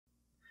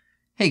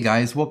Hey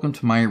guys, welcome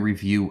to my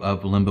review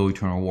of Limbo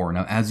Eternal War.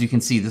 Now, as you can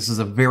see, this is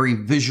a very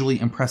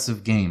visually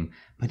impressive game,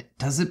 but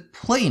does it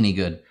play any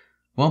good?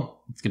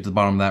 Well, let's get to the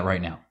bottom of that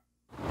right now.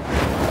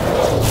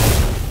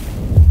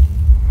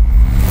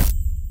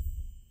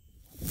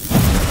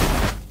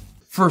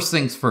 First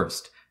things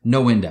first,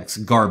 no index,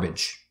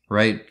 garbage,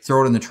 right?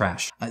 Throw it in the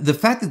trash. The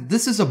fact that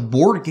this is a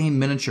board game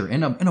miniature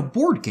in a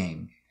board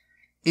game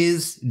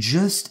is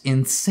just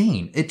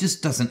insane. It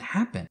just doesn't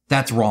happen.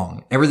 That's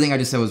wrong. Everything I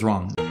just said was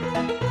wrong.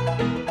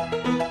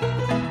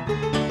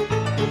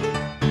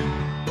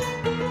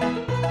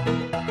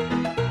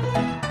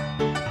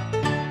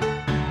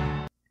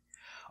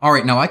 All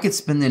right, now I could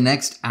spend the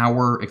next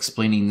hour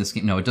explaining this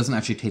game. No, it doesn't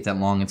actually take that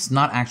long. It's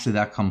not actually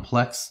that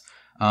complex.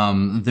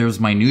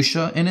 There's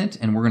minutia in it,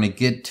 and we're going to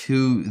get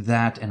to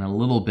that in a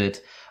little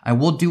bit. I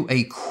will do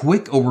a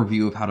quick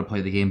overview of how to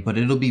play the game, but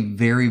it'll be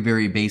very,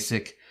 very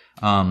basic.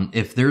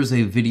 If there's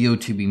a video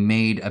to be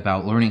made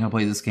about learning how to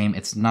play this game,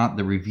 it's not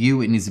the review.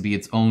 It needs to be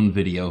its own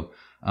video.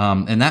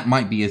 And that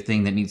might be a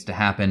thing that needs to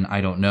happen. I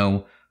don't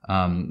know.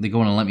 They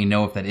go on and let me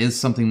know if that is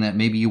something that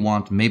maybe you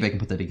want. Maybe I can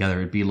put that together.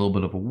 It'd be a little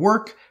bit of a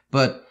work,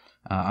 but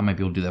I might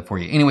be able to do that for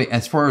you. Anyway,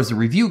 as far as the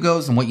review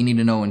goes and what you need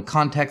to know in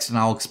context, and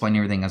I'll explain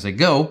everything as I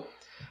go,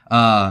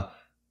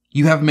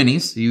 you have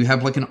minis. You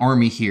have like an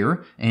army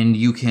here, and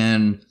you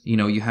can,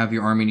 you have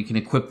your army and you can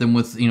equip them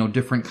with,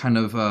 different kind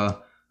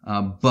of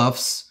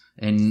buffs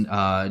and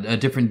a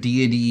different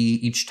deity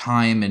each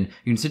time, and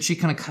you can essentially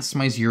kind of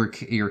customize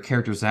your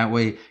characters that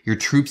way. Your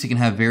troops, you can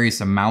have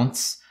various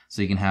amounts.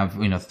 So you can have,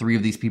 3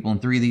 of these people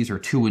and 3 of these, or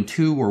 2 and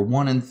 2, or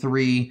 1 and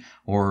 3,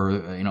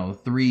 or,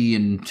 3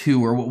 and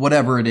 2, or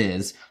whatever it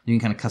is. You can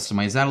kind of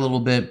customize that a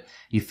little bit.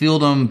 You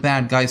field them,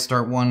 bad guys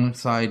start one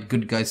side,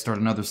 good guys start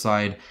another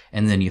side,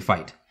 and then you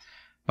fight.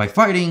 By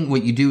fighting,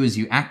 what you do is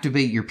you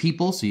activate your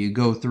people, so you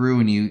go through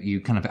and you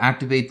kind of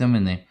activate them,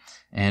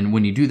 and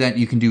when you do that,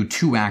 you can do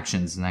 2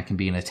 actions, and that can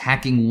be an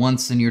attacking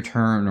once in your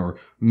turn, or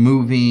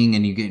moving,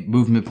 and you get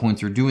movement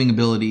points or doing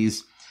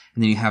abilities.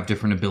 And then you have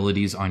different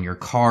abilities on your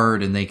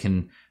card, and they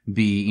can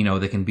be,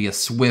 they can be a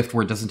swift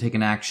where it doesn't take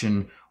an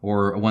action,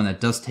 or one that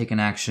does take an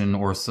action,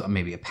 or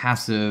maybe a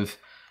passive.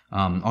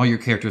 All your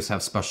characters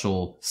have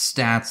special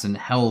stats and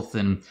health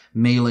and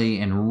melee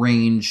and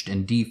ranged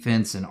and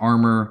defense and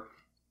armor.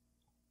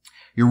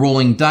 You're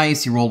rolling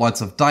dice, you roll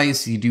lots of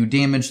dice, you do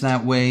damage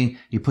that way,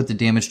 you put the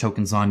damage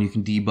tokens on, you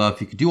can debuff,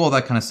 you can do all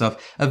that kind of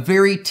stuff. A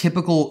very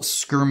typical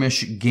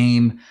skirmish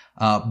game,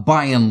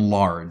 by and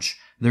large.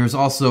 There's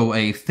also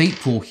a fate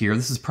pool here.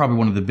 This is probably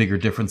one of the bigger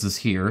differences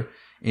here,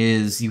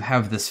 is you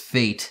have this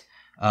fate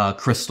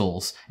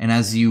crystals. And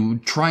as you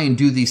try and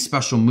do these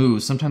special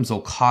moves, sometimes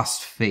they'll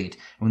cost fate.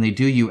 When they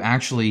do, you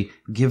actually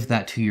give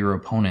that to your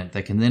opponent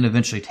that can then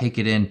eventually take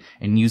it in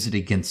and use it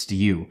against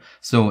you.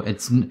 So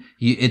it's kind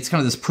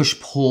of this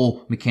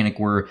push-pull mechanic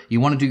where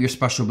you want to do your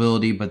special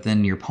ability, but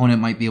then your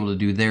opponent might be able to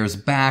do theirs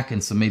back,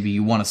 and so maybe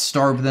you want to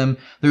starve them.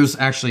 There's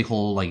actually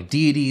whole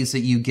deities that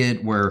you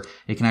get where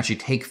it can actually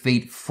take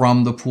fate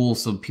from the pool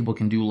so people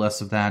can do less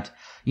of that.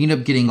 You end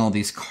up getting all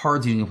these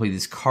cards. You can play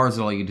these cards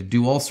that allow you to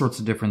do all sorts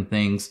of different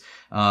things.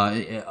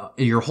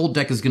 Your whole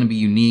deck is going to be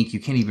unique. You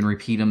can't even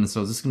repeat them.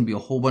 So this is going to be a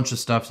whole bunch of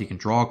stuff. So you can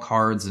draw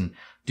cards and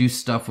do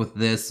stuff with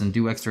this and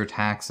do extra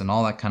attacks and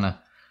all that kind of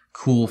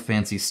cool,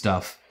 fancy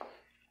stuff.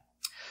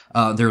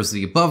 There's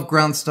the above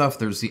ground stuff.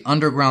 There's the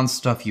underground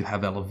stuff. You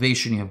have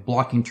elevation. You have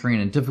blocking terrain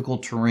and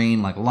difficult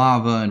terrain like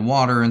lava and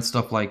water and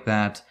stuff like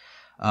that.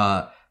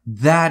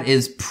 That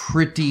is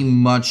pretty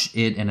much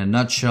it in a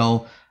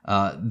nutshell.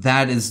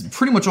 That is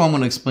pretty much all I'm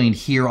going to explain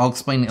here. I'll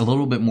explain a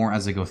little bit more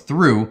as I go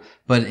through,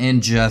 but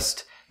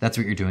that's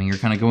what you're doing. You're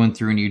kind of going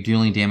through and you're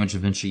dealing damage.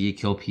 Eventually you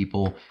kill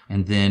people,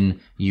 and then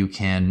you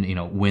can,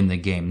 win the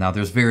game. Now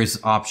there's various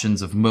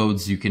options of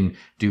modes. You can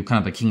do kind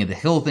of a King of the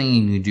Hill thing.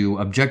 You can do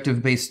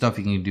objective-based stuff.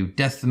 You can do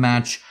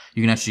deathmatch.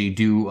 You can actually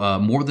do,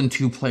 more than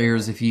 2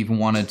 players if you even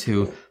wanted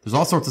to. There's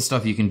all sorts of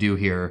stuff you can do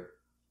here.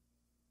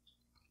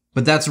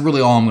 But that's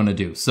really all I'm going to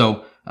do.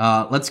 So,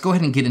 let's go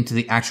ahead and get into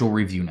the actual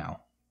review now.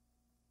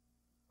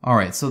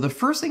 Alright, so the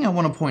first thing I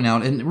want to point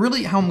out, and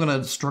really how I'm going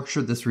to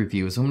structure this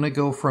review, is I'm going to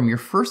go from your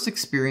first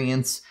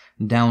experience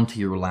down to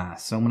your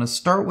last. So I'm going to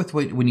start with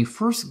when you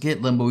first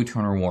get Limbo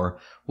Eternal War,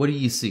 what do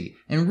you see?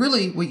 And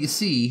really what you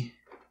see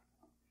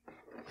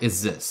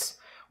is this.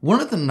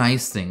 One of the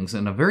nice things,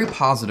 and a very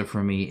positive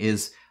for me,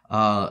 is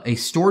a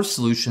storage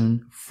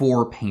solution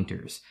for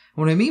painters.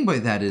 What I mean by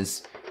that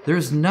is,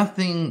 there's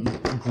nothing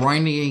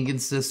grinding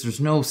against this.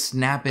 There's no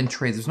snap-in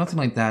trays. There's nothing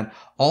like that.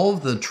 All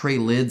of the tray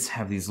lids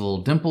have these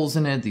little dimples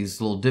in it, these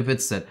little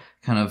divots that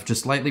kind of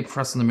just lightly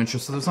press on the miniature,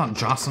 so there's not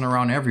jostling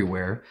around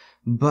everywhere.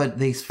 But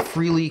they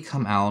freely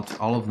come out,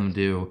 all of them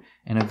do,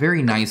 in a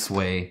very nice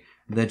way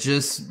that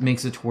just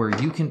makes it to where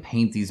you can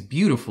paint these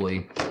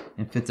beautifully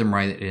and fit them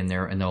right in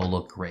there, and they'll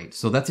look great.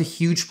 So that's a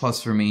huge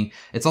plus for me.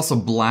 It's also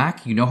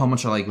black. You know how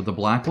much I like with the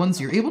black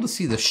ones. You're able to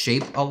see the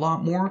shape a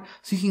lot more,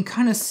 so you can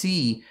kind of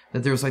see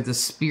that there's like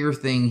this spear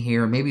thing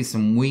here, maybe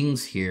some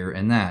wings here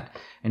and that.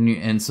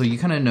 And so you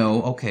kind of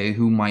know, okay,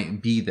 who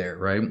might be there,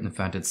 right? In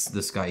fact, it's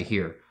this guy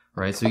here.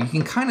 right? So you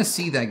can kind of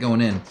see that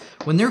going in.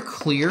 When they're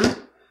clear,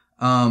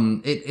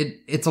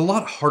 it's a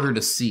lot harder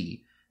to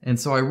see. And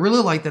so I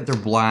really like that they're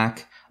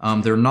black.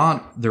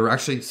 They're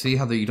actually, see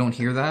how you don't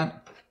hear that?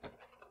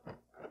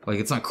 Like,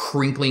 it's not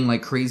crinkling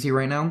like crazy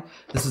right now.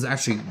 This is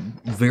actually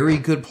very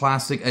good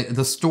plastic.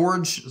 The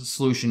storage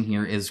solution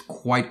here is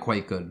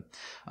quite good.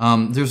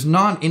 There's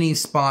not any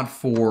spot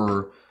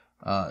for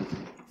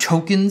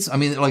tokens. I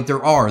mean, like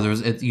there are.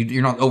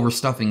 You're not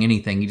overstuffing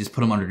anything. You just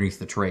put them underneath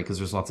the tray because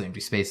there's lots of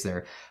empty space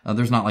there.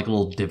 There's not like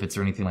little divots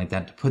or anything like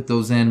that to put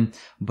those in.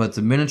 But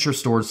the miniature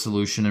storage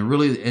solution, and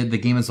really the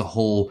game as a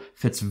whole,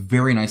 fits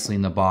very nicely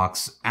in the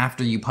box.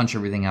 After you punch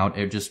everything out,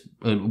 it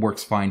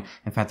works fine.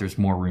 In fact, there's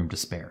more room to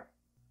spare.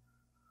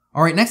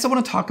 All right, next I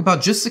want to talk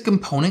about just the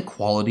component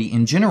quality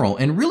in general.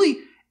 And really,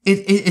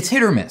 it's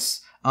hit or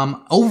miss.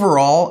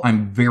 Overall,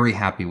 I'm very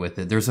happy with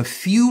it. There's a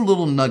few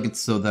little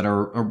nuggets, though, that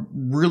are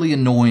really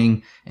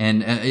annoying,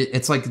 and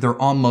it's like they're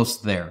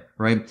almost there,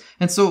 right?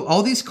 And so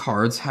all these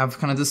cards have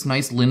kind of this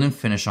nice linen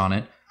finish on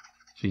it,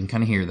 so you can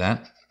kind of hear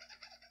that,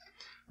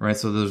 right?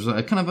 So there's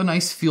a kind of a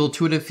nice feel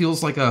to it. It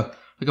feels like a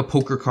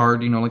poker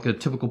card, you know, like a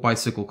typical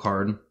bicycle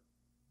card.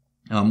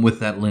 With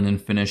that linen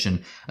finish,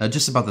 and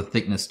just about the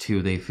thickness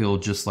too, they feel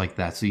just like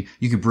that. So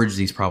you could bridge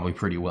these probably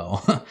pretty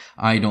well.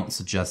 I don't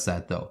suggest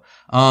that though.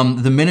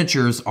 The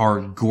miniatures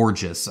are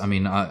gorgeous. I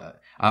mean,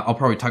 I'll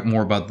probably talk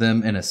more about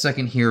them in a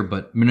second here,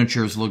 but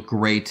miniatures look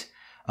great.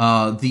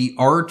 The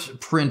art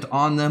print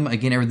on them,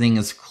 again, everything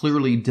is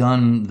clearly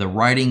done. The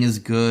writing is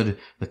good.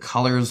 The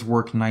colors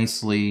work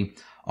nicely.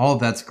 All of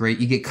that's great.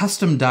 You get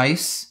custom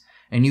dice,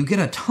 and you get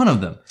a ton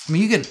of them. I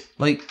mean, you get,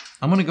 like,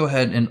 I'm going to go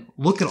ahead and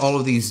look at all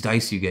of these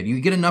dice you get. You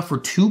get enough for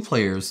 2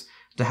 players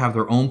to have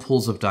their own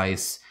pools of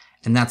dice,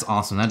 and that's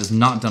awesome. That is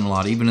not done a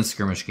lot, even in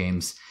skirmish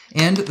games.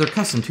 And they're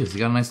custom, too, so you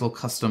got a nice little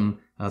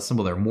custom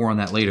symbol there. More on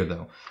that later,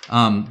 though.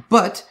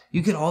 But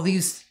you get all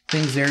these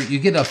things there. You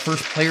get a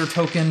first player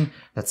token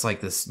that's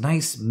like this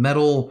nice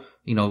metal,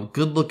 you know,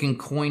 good-looking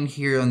coin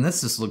here, and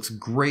this just looks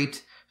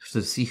great.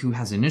 To see who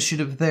has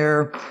initiative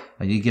there.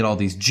 You get all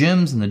these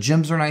gems, and the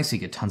gems are nice. You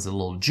get tons of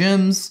little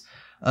gems.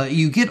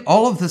 You get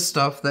all of this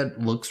stuff that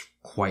looks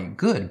quite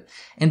good.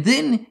 And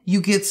then you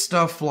get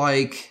stuff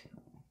like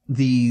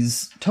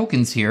these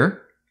tokens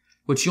here,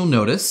 which you'll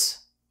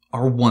notice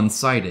are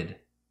one-sided.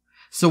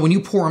 So when you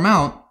pour them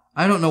out,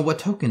 I don't know what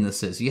token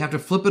this is. You have to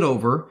flip it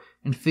over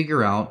and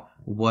figure out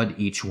what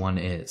each one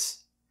is.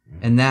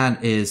 And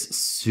that is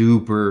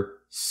super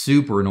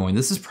annoying.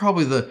 This is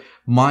probably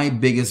my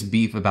biggest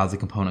beef about the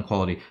component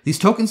quality. These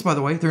tokens, by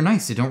the way, they're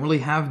nice. They don't really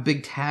have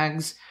big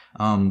tags.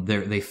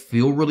 They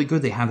feel really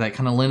good. They have that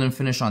kind of linen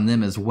finish on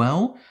them as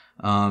well.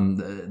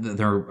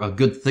 They're a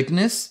good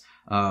thickness,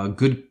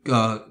 good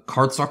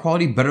cardstock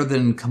quality, better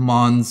than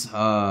Kamon's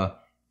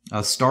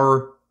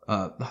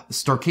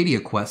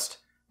Starcadia Quest.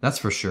 That's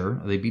for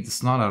sure. They beat the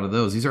snot out of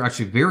those. These are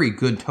actually very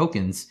good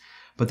tokens,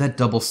 but that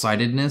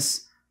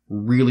double-sidedness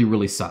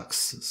really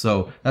sucks.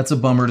 So that's a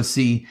bummer to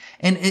see.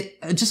 And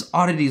it just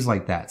oddities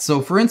like that.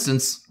 So for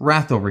instance,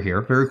 Wrath over here,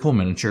 very cool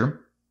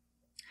miniature.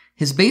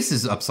 His base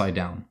is upside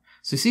down.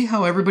 So you see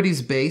how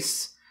everybody's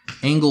base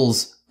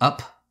angles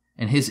up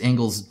and his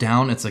angles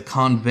down? It's a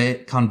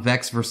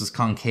convex versus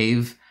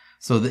concave.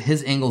 So that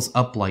his angle's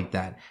up like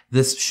that.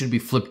 This should be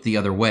flipped the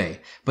other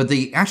way. But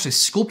they actually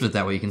sculpted it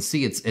that way. You can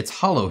see it's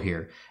hollow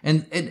here.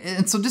 And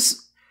so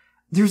just,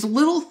 there's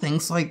little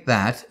things like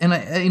that, and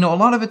a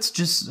lot of it's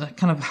just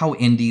kind of how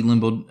indie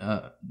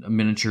Limbo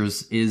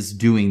Miniatures is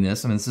doing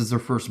this. I mean, this is their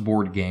first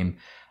board game,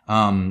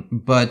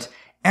 but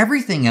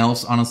everything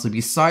else, honestly,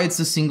 besides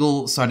the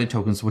single-sided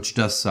tokens, which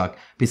does suck,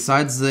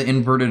 besides the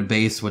inverted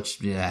base,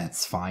 which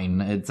it's fine.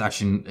 It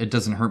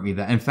doesn't hurt me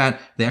that. In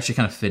fact, they actually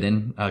kind of fit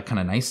in kind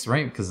of nice,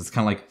 right? Because it's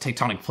kind of like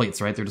tectonic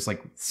plates, right? They're just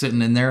like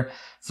sitting in there,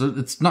 so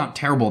it's not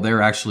terrible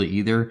there actually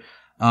either.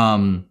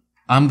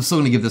 I'm still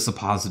going to give this a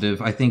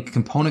positive. I think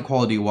component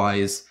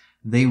quality-wise,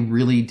 they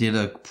really did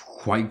a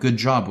quite good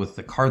job with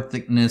the card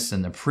thickness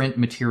and the print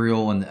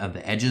material, and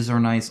the edges are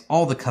nice.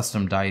 All the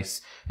custom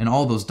dice and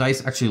all those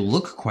dice actually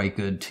look quite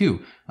good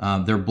too.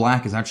 Their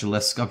black is actually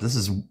less scuffed. This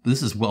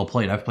is well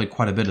played. I've played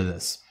quite a bit of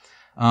this.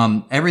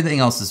 Everything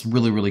else is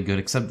really good,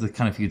 except the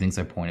kind of few things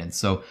I pointed.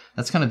 So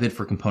that's kind of it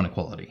for component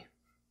quality.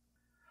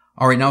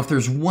 All right, now if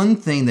there's one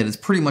thing that is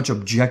pretty much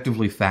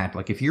objectively fact,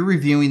 like if you're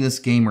reviewing this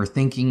game or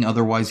thinking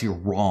otherwise you're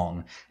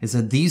wrong, is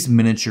that these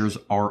miniatures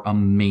are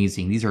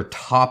amazing. These are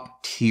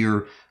top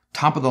tier,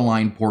 top of the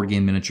line board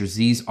game miniatures.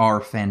 These are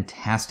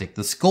fantastic.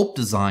 The sculpt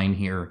design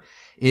here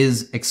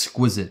is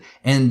exquisite,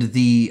 and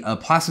the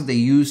plastic they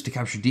use to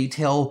capture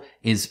detail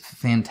is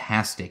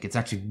fantastic. It's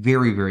actually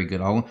very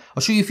good. I'll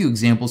show you a few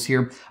examples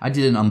here. I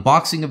did an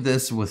unboxing of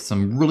this with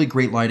some really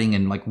great lighting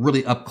and like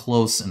really up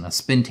close and a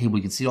spin table.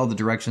 You can see all the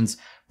directions.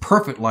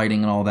 Perfect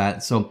lighting and all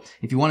that. So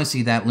if you want to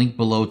see that, link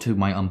below to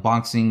my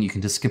unboxing. You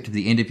can just skip to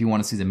the end if you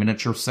want to see the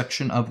miniature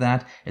section of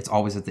that. It's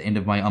always at the end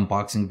of my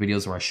unboxing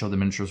videos where I show the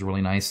miniatures really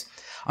nice.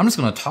 I'm just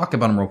going to talk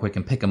about them real quick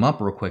and pick them up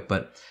real quick.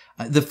 But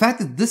the fact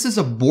that this is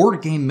a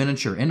board game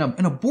miniature in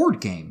a board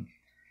game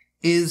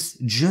is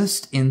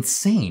just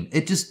insane.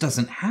 It just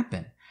doesn't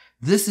happen.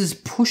 This is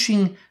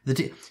pushing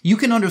you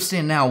can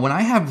understand now when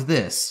I have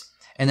this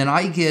and then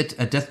I get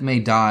a Death May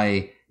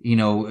Die,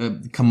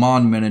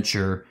 command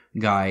miniature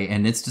guy,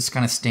 and it's just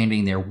kind of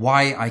standing there,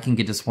 why I can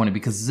get disappointed,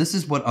 because this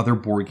is what other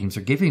board games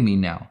are giving me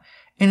now.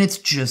 And it's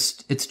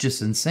just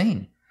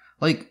insane.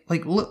 Like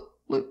look,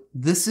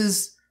 this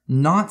is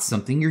not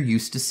something you're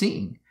used to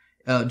seeing.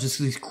 Just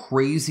these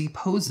crazy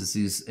poses,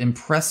 these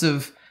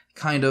impressive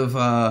kind of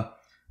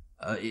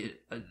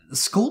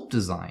sculpt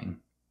design.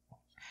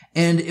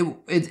 And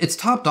it's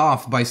topped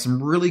off by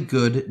some really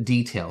good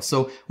detail.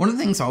 So one of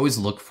the things I always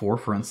look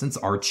for instance,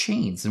 are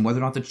chains and whether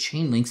or not the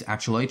chain links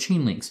actually are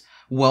chain links.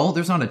 Well,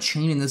 there's not a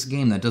chain in this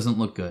game that doesn't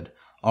look good.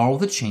 All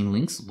the chain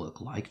links look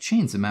like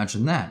chains.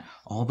 Imagine that.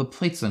 All the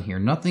plates on here,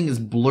 nothing is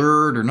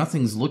blurred or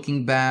nothing's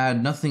looking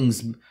bad.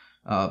 Nothing's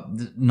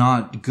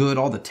not good.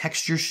 All the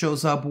texture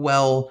shows up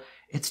well.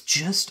 It's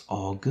just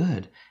all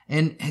good.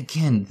 And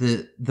again,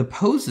 the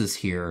poses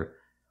here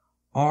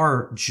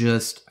are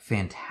just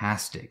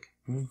fantastic.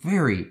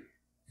 Very,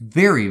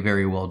 very,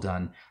 very well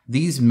done.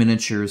 These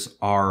miniatures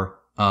are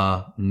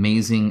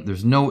amazing.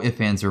 There's no ifs,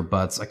 ands, or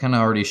buts. I kind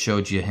of already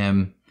showed you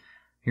him.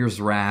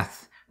 Here's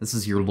Wrath. This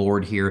is your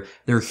Lord here.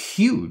 They're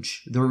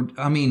huge.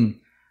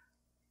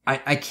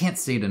 I can't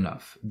say it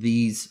enough.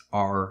 These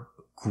are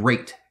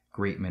great,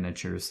 great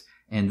miniatures.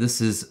 And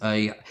this is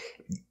I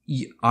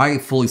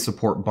fully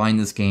support buying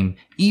this game,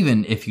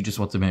 even if you just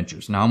want the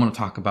miniatures. Now, I'm going to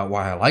talk about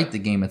why I like the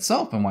game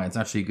itself and why it's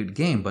actually a good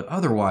game. But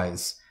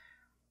otherwise,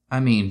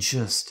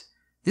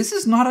 this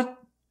is not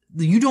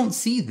you don't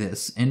see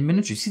this in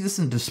miniatures. You see this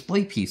in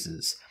display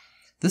pieces.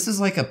 This is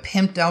like a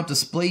pimped out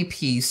display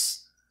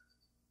piece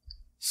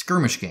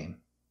skirmish game.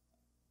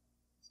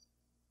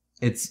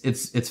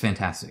 It's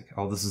fantastic.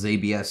 Oh, this is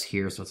ABS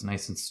here, so it's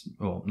nice and,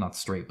 well, not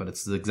straight, but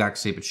it's the exact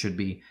shape it should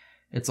be.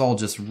 It's all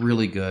just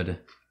really good.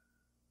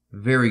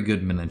 Very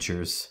good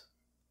miniatures.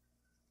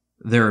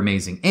 They're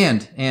amazing.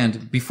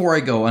 And before I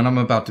go, and I'm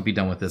about to be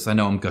done with this, I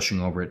know I'm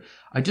gushing over it.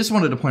 I just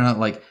wanted to point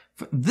out,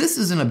 this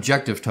is an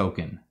objective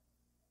token.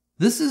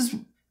 This is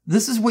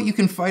what you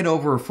can fight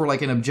over for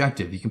an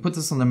objective. You can put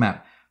this on the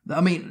map.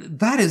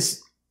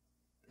 It's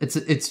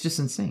just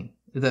insane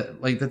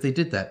that they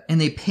did that. And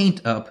they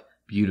paint up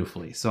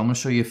beautifully. So I'm going to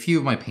show you a few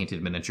of my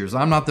painted miniatures.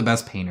 I'm not the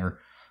best painter,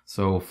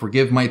 so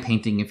forgive my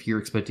painting if you're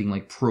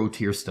expecting pro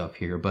tier stuff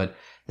here, but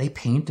they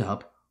paint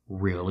up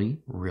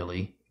really,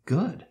 really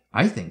good.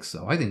 I think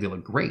so. I think they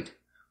look great.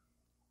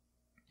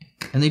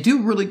 And they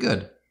do really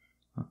good.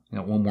 I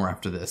got one more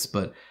after this,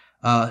 but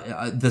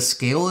the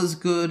scale is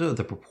good.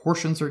 The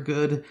proportions are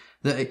good.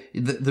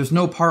 There's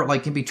no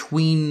part in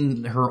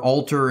between her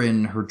altar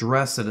and her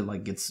dress that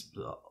it gets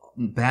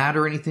bad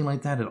or anything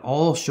like that. It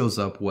all shows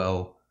up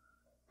well.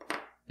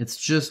 It's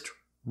just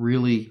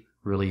really,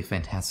 really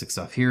fantastic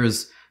stuff. Here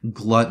is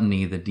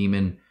Gluttony, the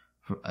demon,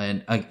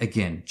 and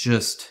again,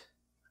 just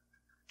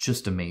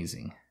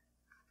amazing.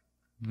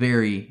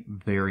 Very,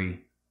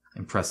 very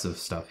impressive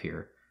stuff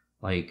here.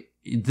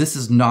 This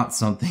is not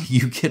something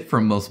you get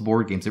from most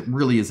board games. It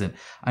really isn't.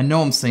 I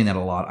know I'm saying that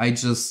a lot. I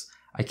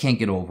can't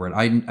get over it.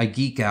 I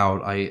geek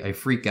out. I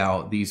freak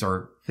out. These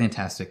are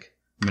fantastic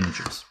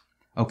miniatures.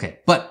 Okay,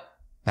 but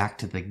back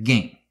to the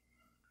game.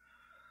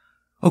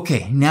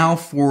 Okay, now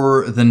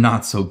for the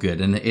not so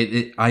good. And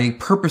I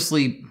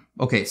purposely,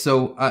 okay,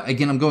 so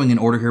again, I'm going in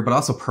order here, but I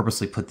also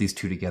purposely put these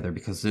two together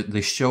because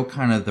they show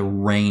kind of the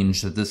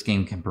range that this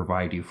game can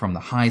provide you from the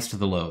highs to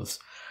the lows.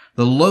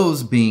 The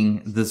lows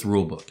being this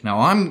rulebook. Now,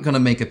 I'm going to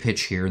make a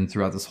pitch here and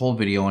throughout this whole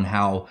video on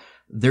how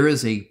there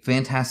is a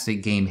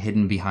fantastic game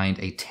hidden behind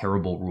a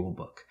terrible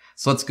rulebook.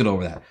 So let's get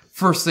over that.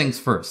 First things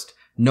first,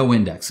 no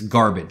index,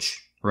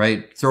 garbage,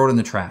 right? Throw it in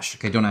the trash.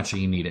 Okay, don't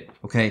actually need it,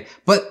 okay?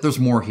 But there's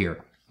more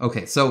here.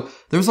 Okay, so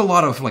there's a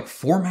lot of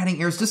formatting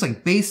errors,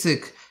 just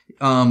basic,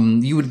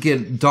 you would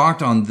get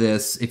docked on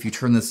this if you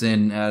turn this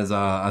in as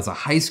a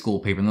high school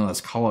paper, no,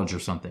 that's college or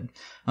something.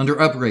 Under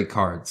upgrade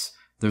cards,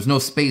 there's no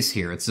space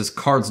here. It's just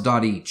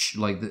cards.each.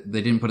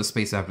 They didn't put a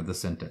space after the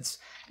sentence.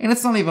 And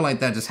it's not even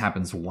like that just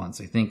happens once.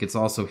 I think it's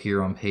also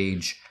here on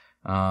page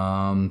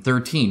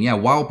 13. Yeah,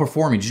 while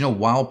performing. Did you know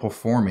while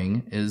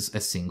performing is a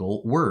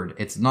single word?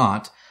 It's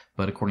not,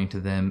 but according to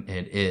them,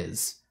 it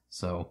is.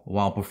 So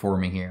while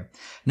performing here.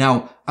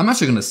 Now, I'm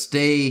actually going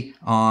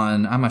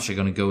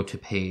to go to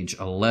page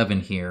 11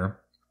 here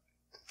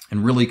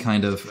and really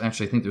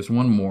actually, I think there's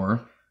one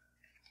more.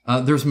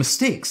 There's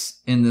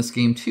mistakes in this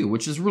game too,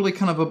 which is really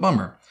kind of a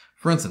bummer.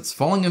 For instance,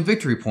 falling in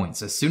victory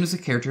points. As soon as a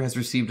character has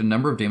received a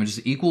number of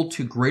damages equal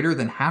to greater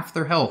than half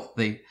their health,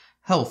 they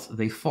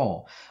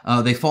fall.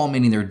 They fall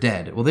meaning they're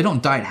dead. Well, they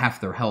don't die at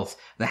half their health.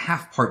 The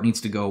half part needs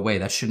to go away.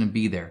 That shouldn't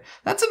be there.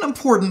 That's an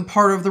important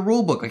part of the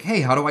rulebook. Hey,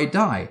 how do I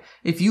die?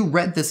 If you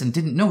read this and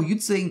didn't know,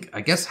 you'd think,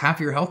 I guess half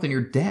your health and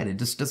you're dead. It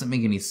just doesn't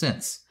make any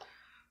sense.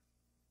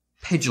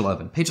 Page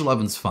 11. Page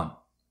 11's fun.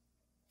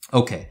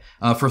 Okay.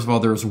 First of all,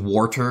 there's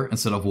water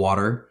instead of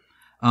water.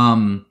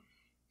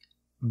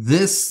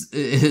 This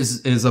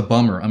is a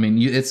bummer.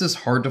 It's just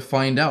hard to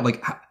find out.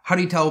 How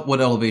do you tell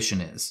what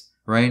elevation is?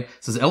 Right? It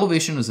says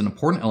elevation is an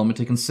important element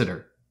to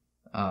consider.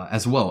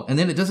 as well. And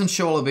then it doesn't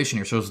show elevation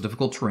here. It shows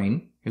difficult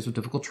terrain. Here's what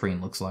difficult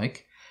terrain looks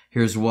like.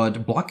 Here's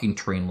what blocking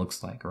terrain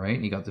looks like, right?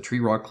 You got the tree,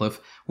 rock,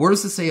 cliff. Where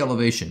does it say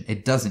elevation?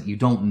 It doesn't. You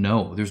don't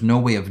know. There's no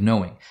way of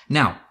knowing.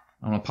 Now,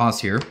 I'm going to pause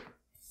here.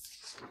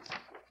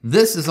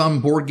 This is on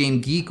Board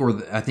Game Geek,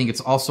 or I think it's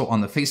also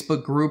on the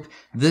Facebook group.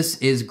 This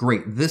is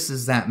great. This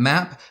is that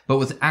map, but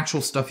with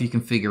actual stuff you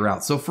can figure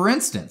out. So for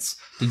instance,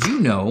 did you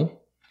know,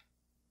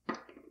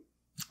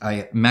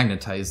 I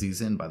magnetize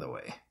these in, by the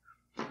way.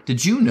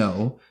 Did you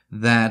know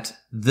that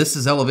this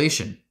is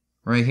elevation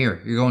right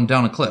here? You're going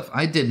down a cliff.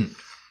 I didn't.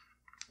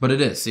 But it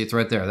is. See, it's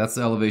right there. That's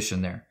the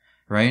elevation there,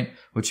 right?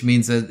 Which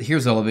means that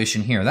here's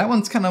elevation here. That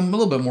one's kind of a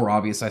little bit more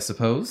obvious, I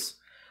suppose.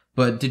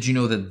 But did you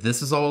know that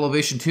this is all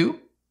elevation too?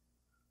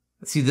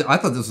 See, I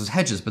thought this was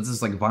hedges, but this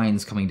is like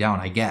vines coming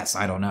down, I guess.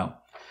 I don't know.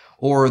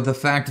 Or the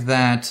fact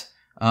that,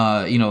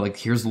 like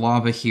here's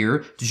lava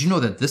here. Did you know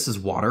that this is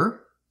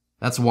water?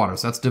 That's water.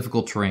 So that's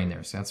difficult terrain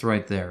there. So that's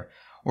right there.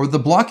 Or the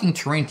blocking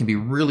terrain can be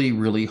really,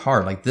 really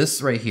hard. Like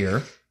this right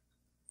here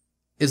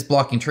is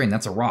blocking terrain.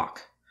 That's a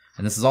rock.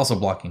 And this is also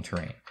blocking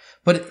terrain.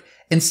 But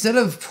instead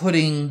of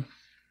putting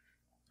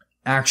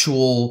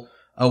actual,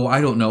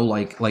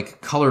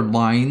 like colored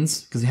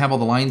lines, because they have all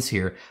the lines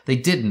here, they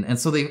didn't. And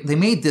so they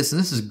made this, and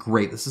this is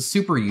great. This is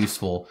super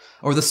useful.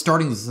 Or this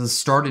is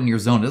start in your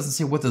zone. It doesn't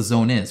say what the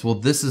zone is. Well,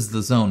 this is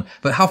the zone.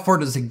 But how far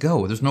does it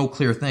go? There's no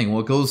clear thing.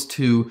 Well, it goes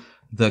to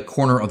the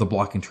corner of the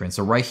blocking terrain.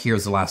 So right here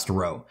is the last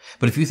row.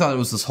 But if you thought it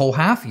was this whole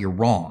half, you're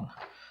wrong.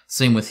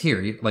 Same with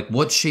here. Like,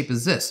 what shape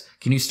is this?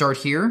 Can you start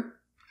here?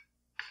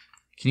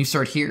 Can you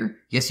start here?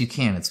 Yes, you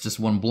can. It's just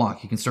one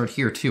block. You can start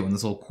here too, in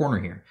this little corner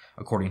here,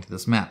 according to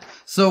this map.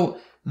 So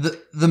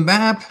the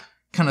map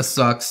kind of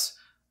sucks.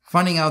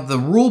 Finding out the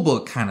rule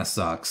book kind of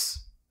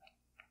sucks.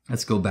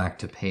 Let's go back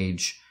to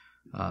page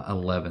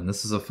 11.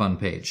 This is a fun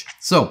page.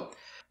 So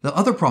the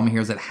other problem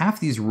here is that half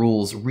these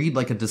rules read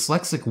like a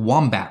dyslexic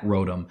wombat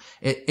wrote them.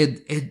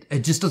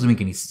 It just doesn't make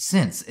any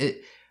sense.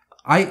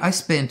 I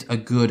spent a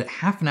good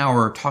half an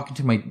hour talking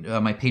to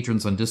my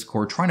patrons on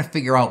Discord trying to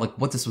figure out like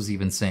what this was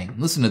even saying.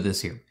 Listen to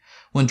this here.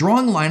 When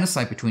drawing line of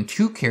sight between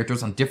two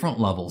characters on different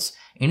levels,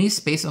 any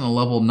space on a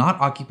level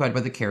not occupied by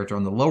the character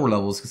on the lower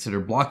level is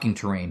considered blocking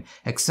terrain,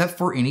 except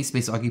for any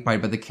space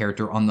occupied by the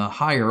character on the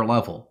higher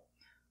level.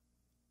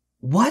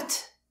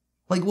 What?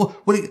 Like,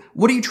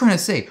 what are you trying to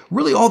say?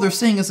 Really, all they're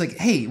saying is like,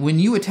 hey, when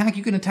you attack,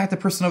 you can attack the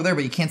person over there,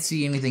 but you can't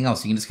see anything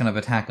else. You can just kind of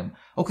attack them.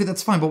 Okay,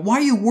 that's fine, but why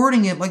are you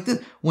wording it like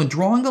this? When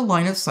drawing a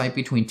line of sight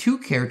between two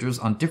characters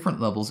on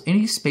different levels,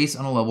 any space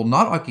on a level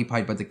not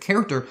occupied by the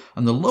character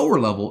on the lower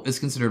level is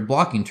considered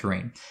blocking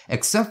terrain,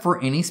 except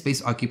for any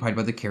space occupied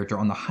by the character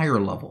on the higher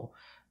level.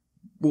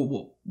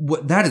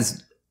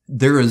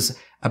 There is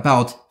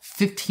about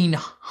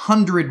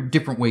 1,500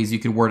 different ways you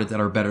could word it that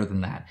are better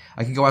than that.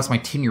 I could go ask my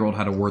 10-year-old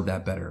how to word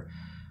that better.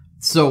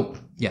 So,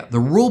 yeah, the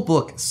rule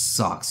book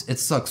sucks. It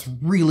sucks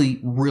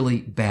really, really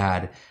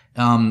bad.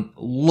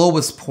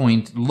 Lowest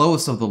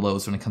of the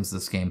lows when it comes to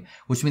this game,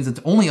 which means it's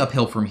only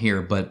uphill from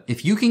here. But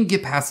if you can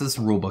get past this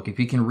rule book, if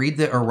you can read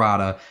the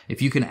errata,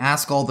 if you can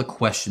ask all the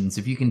questions,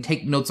 if you can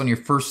take notes on your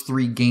first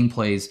 3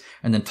 gameplays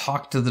and then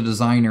talk to the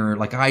designer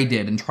like I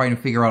did and try to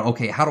figure out,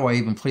 okay, how do I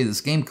even play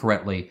this game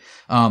correctly?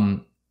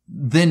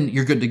 Then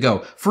you're good to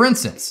go. For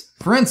instance,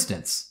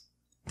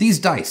 these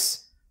dice.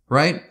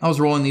 Right? I was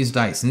rolling these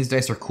dice, and these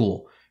dice are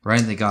cool, right?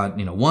 They got,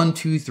 1,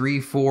 2, 3,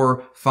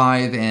 4,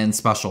 5, and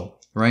special,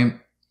 right?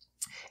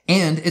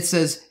 And it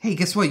says, hey,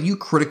 guess what? You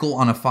critical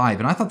on a 5.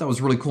 And I thought that was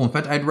really cool. In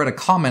fact, I'd read a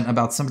comment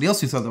about somebody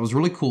else who thought that was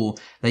really cool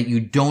that you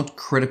don't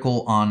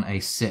critical on a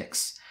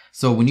 6.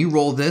 So when you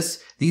roll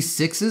this, these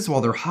 6s,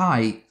 while they're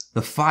high,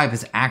 the 5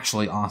 is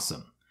actually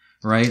awesome,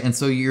 right? And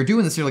so you're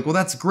doing this, you're like, well,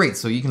 that's great.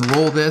 So you can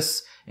roll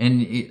this,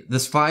 and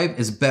this 5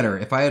 is better.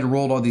 If I had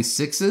rolled all these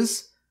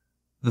 6s,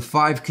 the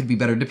 5 could be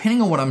better,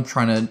 depending on what I'm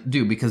trying to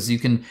do, because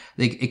it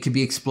could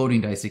be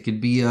exploding dice. It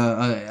could be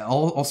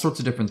all sorts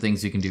of different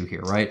things you can do here,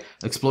 right?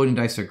 Exploding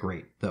dice are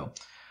great, though.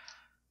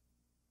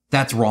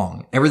 That's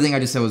wrong. Everything I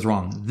just said was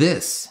wrong.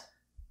 This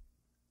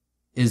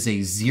is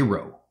a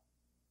 0.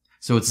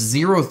 So it's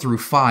 0 through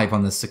 5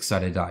 on this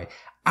 6-sided die.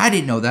 I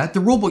didn't know that.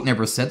 The rulebook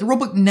never said. The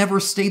rulebook never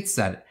states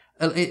that.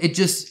 It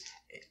just...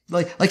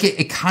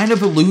 it kind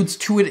of alludes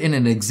to it in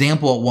an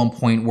example at one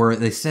point where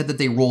they said that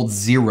they rolled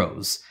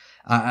 0s.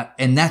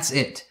 And that's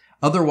it.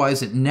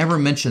 Otherwise, it never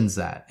mentions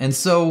that. And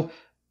so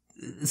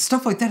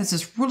stuff like that is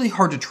just really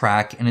hard to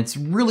track, and it's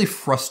really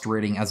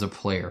frustrating as a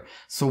player.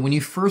 So when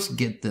you first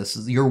get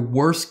this, your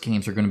worst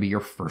games are going to be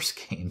your first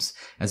games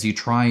as you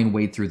try and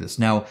wade through this.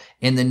 Now,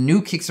 in the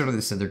new Kickstarter,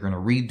 they said they're going to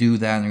redo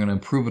that and they're going to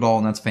improve it all,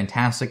 and that's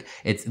fantastic.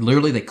 It's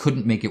literally, they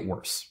couldn't make it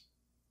worse.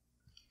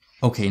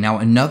 Okay, now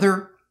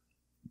another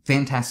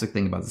fantastic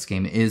thing about this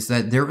game is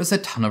that there is a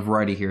ton of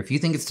variety here. If you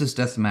think it's just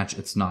deathmatch,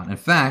 it's not. In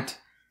fact,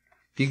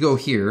 if you go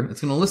here, it's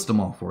going to list them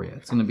all for you.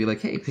 It's going to be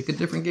like, hey, pick a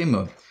different game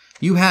mode.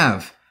 You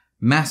have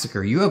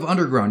Massacre, you have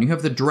Underground, you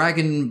have the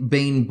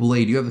Dragonbane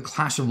Blade, you have the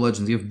Clash of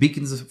Legends, you have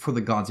Beacons for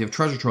the Gods, you have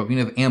Treasure Trove, you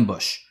have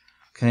Ambush.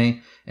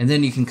 Okay, and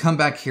then you can come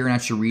back here and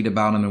actually read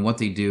about them and what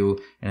they do,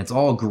 and it's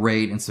all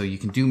great. And so you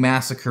can do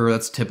massacre,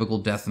 that's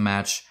typical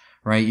deathmatch,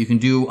 right? You can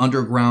do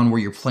underground, where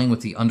you're playing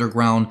with the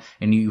underground,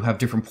 and you have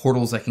different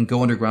portals that can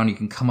go underground. You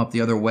can come up the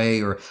other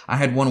way, or I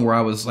had one where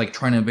I was like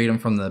trying to invade them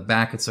from the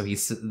back, and so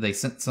they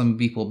sent some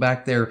people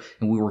back there,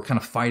 and we were kind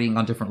of fighting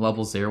on different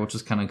levels there, which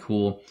is kind of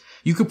cool.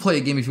 You could play a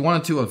game if you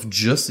wanted to of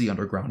just the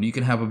underground. You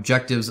can have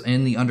objectives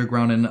in the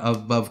underground and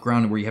above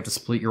ground where you have to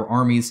split your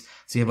armies.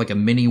 So you have like a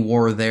mini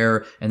war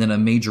there and then a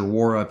major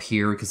war up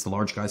here because the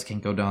large guys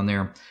can't go down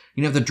there.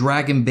 You have the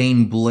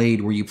Dragonbane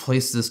Blade where you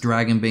place this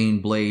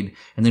Dragonbane Blade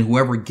and then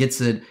whoever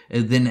gets it,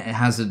 then it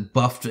has it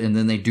buffed and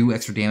then they do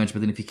extra damage.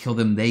 But then if you kill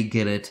them, they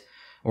get it.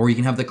 Or you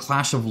can have the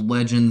Clash of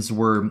Legends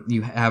where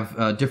you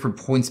have different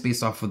points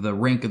based off of the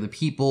rank of the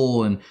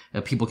people, and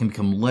people can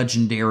become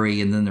legendary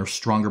and then they're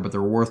stronger but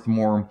they're worth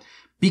more.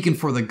 Beacon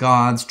for the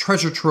Gods,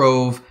 Treasure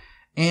Trove,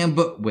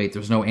 wait,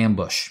 there's no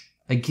ambush.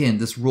 Again,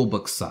 this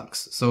rulebook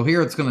sucks. So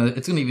here it's gonna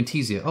even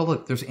tease you. Oh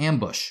look, there's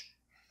ambush.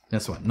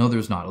 That's what. No,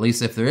 there's not. At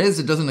least if there is,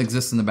 it doesn't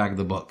exist in the back of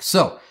the book.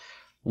 So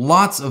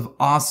lots of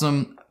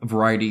awesome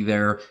variety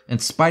there. In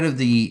spite of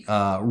the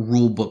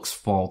rulebook's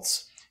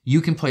faults, you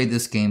can play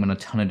this game in a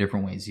ton of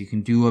different ways. You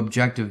can do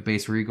objective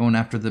based where you're going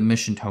after the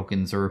mission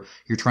tokens, or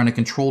you're trying to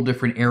control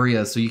different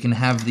areas. So you can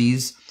have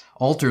these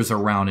altars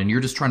around and you're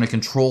just trying to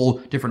control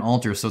different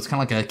altars. So it's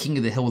kind of like a King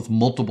of the Hill with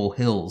multiple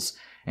hills.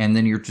 And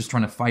then you're just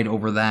trying to fight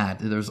over that.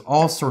 There's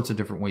all sorts of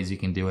different ways you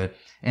can do it.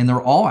 And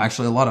they're all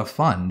actually a lot of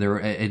fun.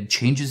 It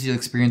changes the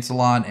experience a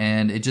lot,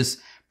 and it just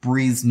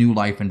breathes new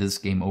life into this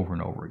game over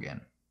and over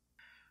again.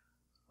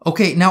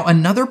 Okay, now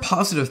another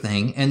positive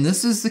thing, and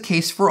this is the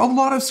case for a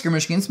lot of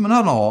skirmish games, but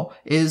not all,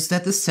 is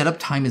that the setup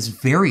time is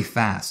very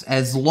fast,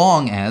 as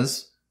long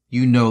as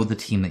you know the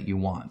team that you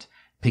want.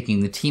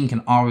 Picking the team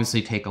can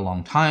obviously take a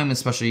long time,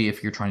 especially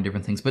if you're trying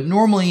different things. But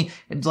normally,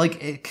 it's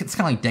kind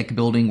of like deck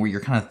building, where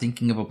you're kind of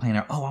thinking of a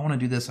plan. Oh, I want to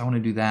do this, I want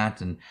to do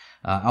that, and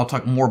I'll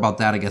talk more about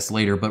that, I guess,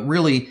 later. But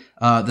really,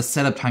 the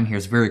setup time here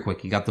is very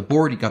quick. You got the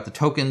board, you got the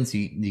tokens,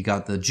 you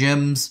got the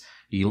gems,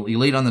 you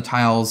lay it on the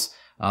tiles.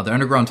 The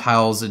underground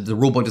tiles, the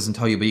rulebook doesn't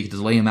tell you, but you can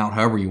just lay them out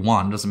however you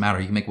want. It doesn't matter.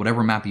 You can make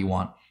whatever map you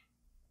want,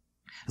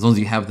 as long as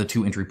you have the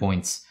 2 entry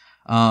points.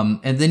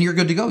 And then you're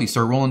good to go. You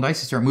start rolling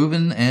dice, you start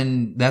moving,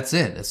 and that's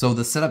it. So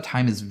the setup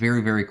time is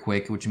very, very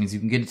quick, which means you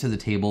can get it to the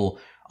table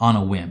on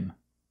a whim.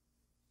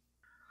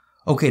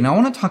 Okay, now I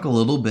want to talk a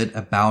little bit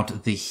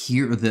about the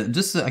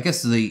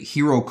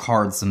hero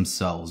cards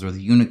themselves, or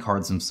the unit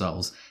cards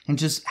themselves, and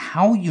just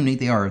how unique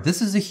they are. This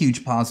is a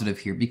huge positive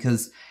here,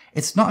 because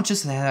it's not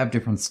just that they have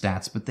different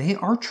stats, but they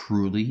are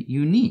truly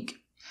unique.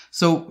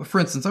 So, for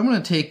instance, I'm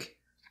going to take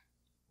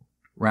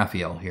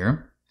Raphael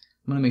here.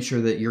 I'm going to make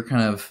sure that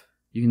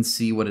you can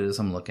see what it is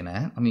I'm looking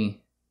at. Let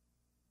me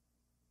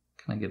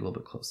kind of get a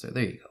little bit closer.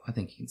 There you go. I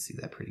think you can see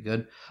that pretty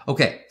good.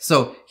 Okay,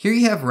 so here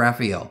you have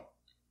Raphael,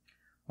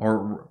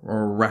 or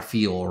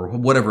Raphael, or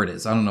whatever it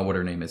is. I don't know what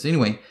her name is.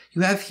 Anyway,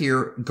 you have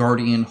here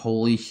Guardian,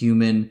 Holy,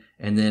 Human,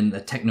 and then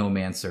a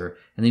Technomancer.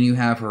 And then you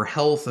have her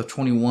health of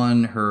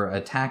 21, her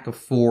attack of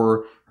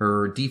 4,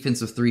 her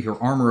defense of 3,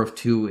 her armor of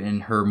 2,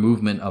 and her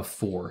movement of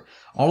 4.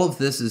 All of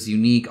this is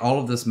unique. All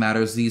of this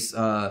matters. These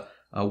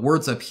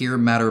words up here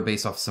matter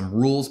based off some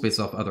rules, based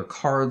off other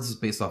cards,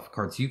 based off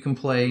cards you can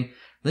play.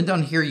 Then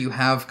down here you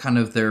have kind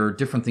of their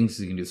different things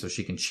you can do. So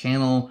she can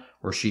channel,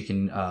 or she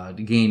can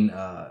gain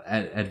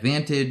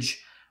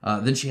advantage.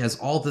 Then she has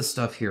all this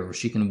stuff here where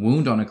she can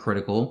wound on a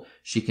critical,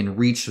 she can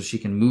reach, so she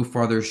can move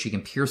farther, she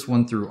can pierce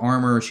one through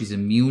armor, she's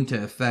immune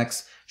to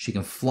effects, she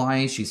can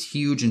fly, she's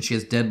huge, and she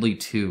has deadly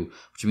 2,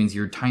 which means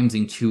you're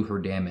timesing 2 her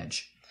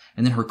damage.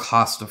 And then her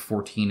cost of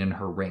 14 and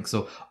her rank.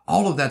 So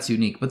all of that's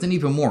unique, but then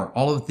even more,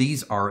 all of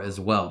these are as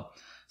well.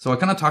 So I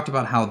kind of talked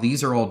about how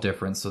these are all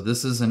different. So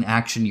this is an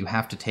action you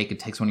have to take. It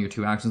takes one of your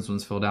 2 actions when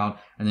it's filled out,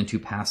 and then 2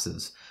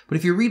 passives. But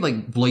if you read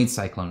like Blade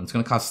Cyclone, it's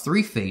going to cost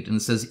 3 fate, and it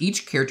says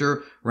each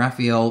character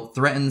Raphael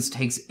threatens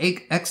takes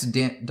X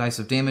dice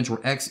of damage, where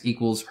X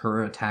equals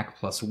her attack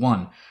plus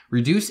 1.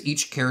 Reduce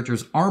each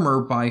character's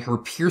armor by her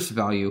pierce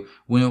value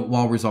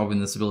while resolving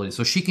this ability.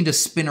 So she can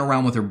just spin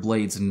around with her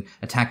blades and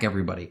attack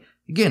everybody.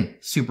 Again,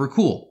 super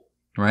cool,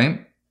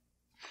 right?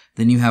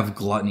 Then you have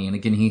Gluttony, and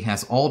again, he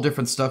has all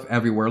different stuff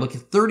everywhere. Look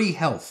at 30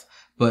 health,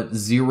 but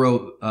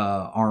 0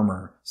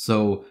 armor.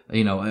 So,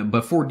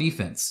 but 4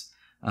 defense.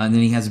 And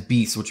then he has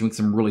Beast, which makes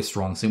him really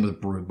strong. Same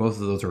with Brood.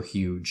 Both of those are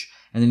huge.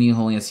 And then he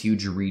only has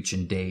huge reach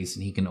and daze,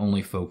 and he can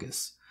only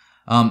focus.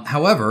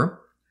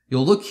 However,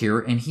 you'll look here,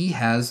 and he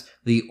has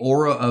the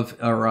aura of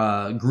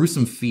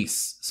Gruesome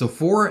Feasts. So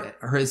for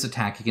his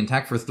attack, he can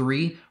attack for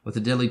 3 with a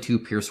deadly 2,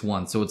 pierce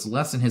 1. So it's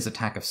less than his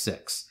attack of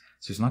 6.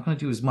 So he's not going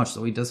to do as much,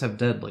 though he does have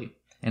deadly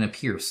and a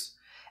pierce.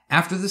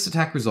 After this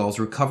attack resolves,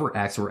 recover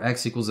X, where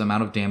X equals the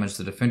amount of damage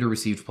the defender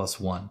received plus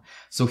 1.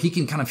 So he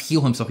can kind of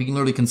heal himself. He can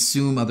literally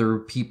consume other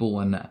people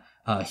and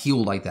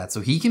heal like that.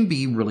 So he can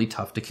be really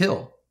tough to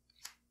kill.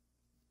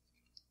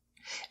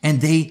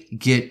 And they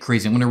get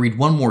crazy. I'm going to read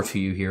one more to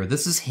you here.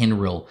 This is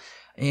Henril.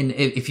 And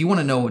if you want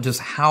to know just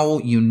how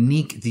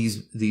unique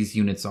these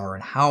units are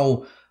and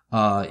how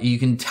You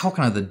can tell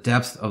kind of the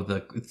depth of the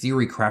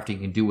theory crafting you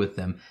can do with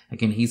them.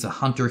 Again, he's a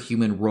hunter,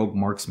 human, rogue,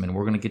 marksman.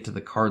 We're going to get to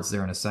the cards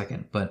there in a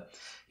second. But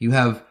you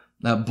have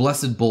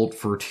Blessed Bolt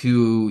for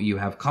 2. You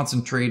have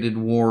Concentrated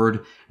Ward.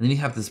 And then you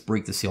have this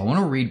Break the Seal. I want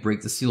to read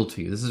Break the Seal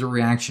to you. This is a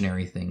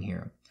reactionary thing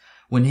here.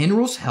 When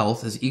Hinro's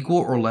health is equal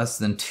or less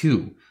than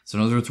 2, so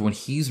in other words, when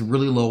he's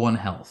really low on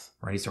health,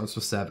 right, he starts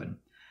with 7,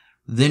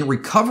 then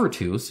recover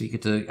 2, so you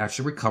get to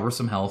actually recover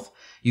some health.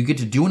 You get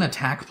to do an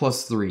attack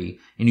plus 3,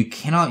 and you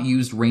cannot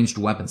use ranged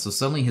weapons. So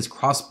suddenly his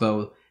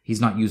crossbow, he's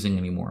not using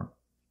anymore.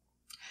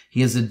 He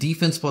has a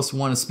defense plus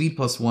 1, a speed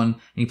plus 1, and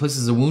he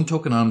places a wound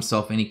token on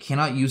himself, and he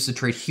cannot use the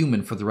trait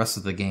human for the rest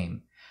of the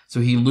game. So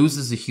he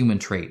loses a human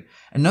trait.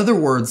 In other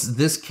words,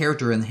 this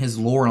character and his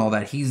lore and all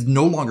that, he's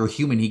no longer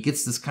human. He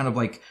gets this kind of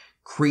like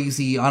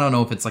crazy, I don't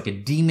know if it's like a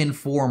demon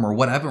form or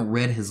what. I haven't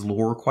read his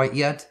lore quite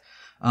yet.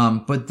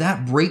 But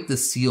that Break the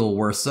Seal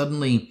where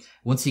suddenly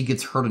once he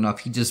gets hurt enough,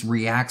 he just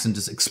reacts and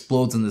just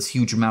explodes in this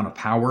huge amount of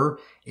power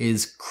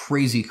is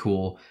crazy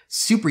cool,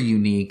 super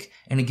unique.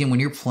 And again, when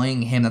you're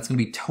playing him, that's going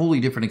to be a totally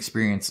different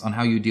experience on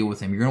how you deal with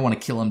him. You're going to want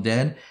to kill him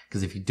dead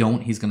because if you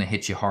don't, he's going to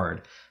hit you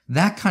hard.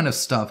 That kind of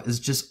stuff is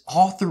just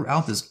all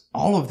throughout this.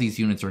 All of these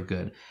units are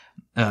good.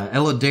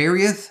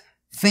 Elidarieth,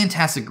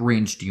 fantastic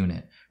ranged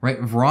unit, right?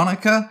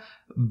 Veronica,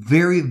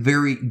 very,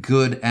 very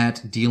good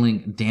at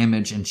dealing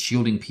damage and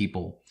shielding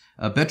people.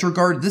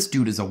 Betrogard, this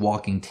dude is a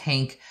walking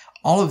tank.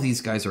 All of these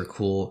guys are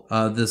cool.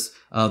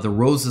 The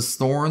Rose's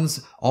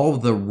Thorns, all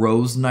of the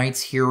Rose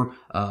Knights here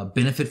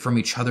benefit from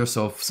each other.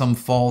 So if some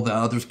fall, the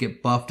others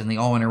get buffed and they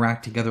all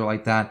interact together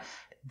like that.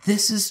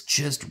 This is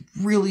just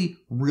really,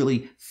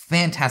 really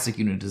fantastic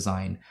unit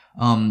design.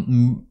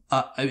 In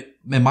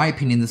my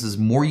opinion, this is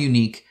more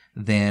unique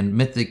than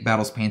Mythic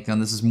Battles Pantheon.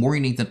 This is more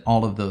unique than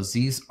all of those.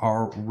 These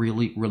are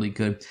really, really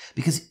good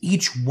because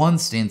each one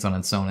stands on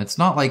its own. It's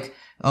not like,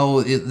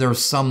 oh,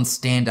 there's some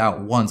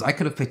standout ones. I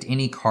could have picked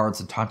any cards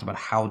and talked about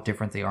how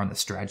different they are and the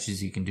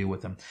strategies you can do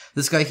with them.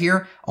 This guy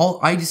here,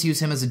 I just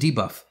use him as a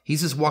debuff.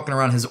 He's just walking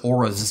around, his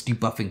aura is just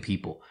debuffing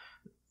people.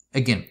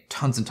 Again,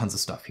 tons and tons of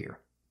stuff here.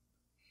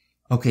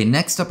 Okay,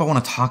 next up I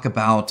want to talk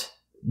about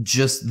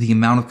just the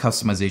amount of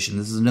customization.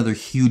 This is another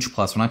huge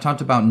plus. When I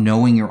talked about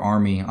knowing your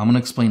army, I'm going to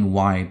explain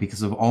why,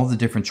 because of all the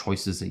different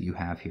choices that you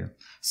have here.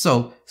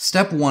 So,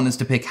 step 1 is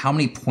to pick how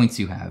many points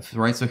you have,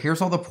 right? So here's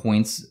all the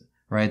points,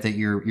 right, that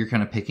you're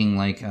kind of picking,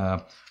 like,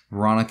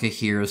 Veronica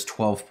here is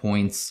 12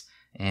 points,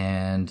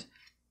 and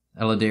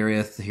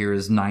Elidarieth here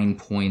is 9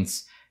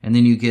 points, and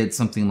then you get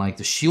something like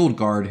the Shield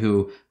Guard,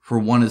 who for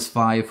 1 is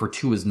 5, for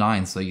 2 is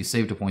 9, so you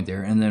saved a point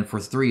there, and then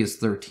for 3 is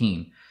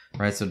 13,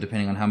 right, so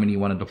depending on how many you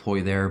want to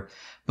deploy there.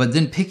 But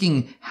then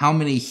picking how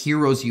many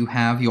heroes you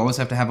have, you always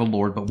have to have a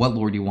lord, but what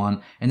lord you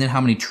want, and then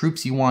how many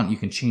troops you want, you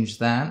can change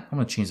that. I'm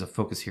going to change the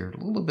focus here a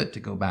little bit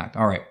to go back.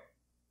 All right.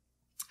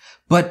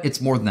 But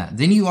it's more than that.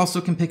 Then you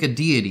also can pick a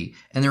deity,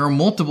 and there are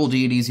multiple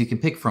deities you can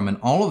pick from, and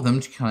all of them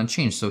kind of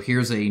change. So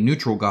here's a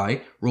neutral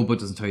guy. Rulebook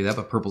doesn't tell you that,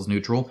 but purple's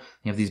neutral.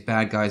 You have these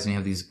bad guys, and you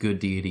have these good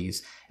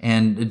deities.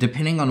 And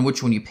depending on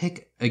which one you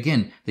pick,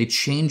 again, they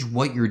change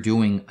what you're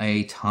doing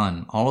a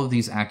ton. All of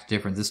these act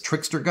different. This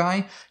trickster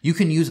guy, you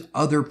can use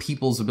other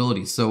people's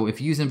abilities. So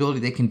if you use an ability,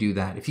 they can do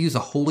that. If you use a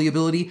holy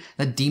ability,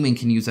 that demon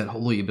can use that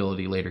holy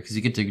ability later, because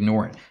you get to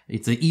ignore it.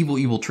 It's an evil,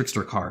 evil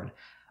trickster card.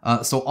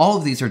 So all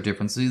of these are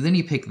different. So then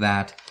you pick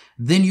that.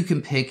 Then you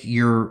can pick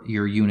your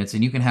units,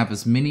 and you can have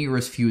as many or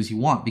as few as you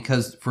want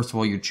because, first of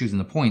all, you're choosing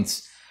the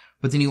points.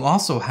 But then you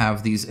also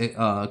have these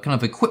kind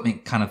of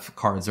equipment kind of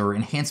cards or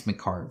enhancement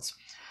cards.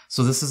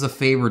 So this is a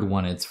favored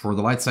one. It's for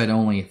the light side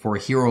only. For a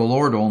hero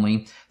lord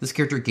only, this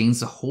character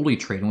gains a holy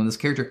trait. And when this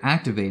character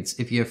activates,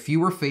 if you have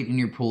fewer fate in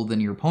your pool than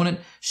your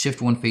opponent,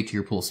 shift 1 fate to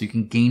your pool. So you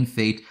can gain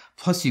fate,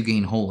 plus you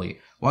gain holy.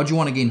 Why'd you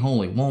want to gain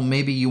holy? Well,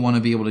 maybe you want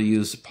to be able to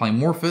use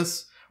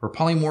Polymorphous, or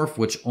Polymorph,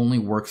 which only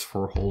works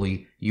for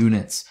holy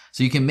units.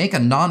 So you can make a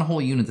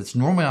non-holy unit that's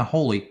normally not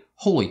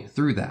holy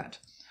through that.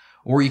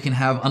 Or you can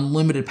have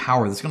unlimited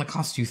power. That's going to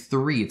cost you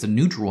 3. It's a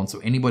neutral one, so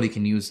anybody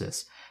can use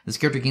this. This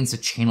character gains a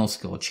channel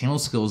skill. A channel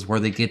skill is where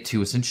they get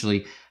to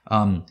essentially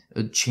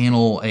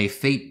channel a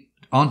fate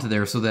onto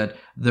there so that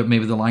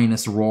maybe the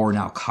Lioness Roar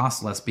now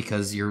costs less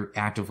because you're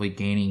actively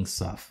gaining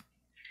stuff.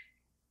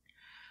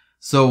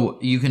 So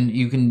you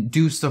can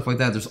do stuff like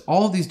that. There's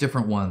all these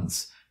different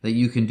ones that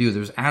you can do.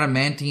 There's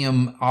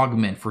Adamantium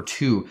Augment for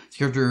 2. This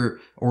character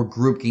or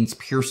group gains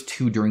Pierce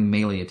 2 during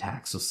melee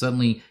attacks. So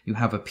suddenly you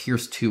have a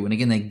Pierce 2. And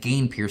again, they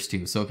gain Pierce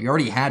 2. So if you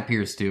already had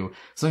Pierce 2,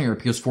 suddenly you're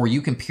at Pierce 4,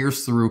 you can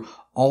pierce through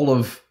all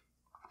of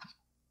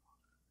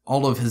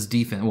his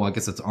defense. Well, I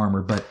guess it's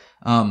armor, but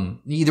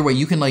either way,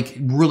 you can like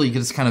really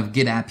just kind of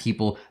get at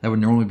people that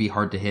would normally be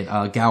hard to hit.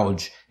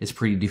 Gouge is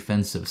pretty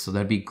defensive, so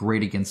that'd be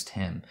great against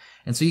him.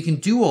 And so you can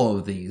do all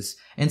of these.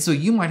 And so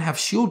you might have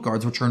shield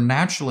guards, which are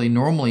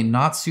normally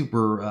not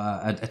super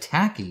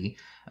attacky,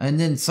 and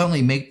then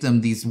suddenly make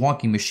them these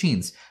walking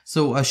machines.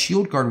 So a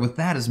shield guard with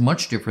that is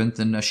much different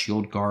than a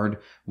shield guard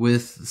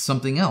with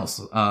something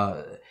else.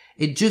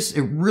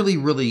 it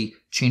really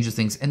changes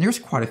things. And there's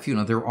quite a few.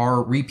 Now, there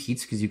are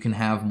repeats because you can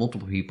have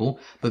multiple people,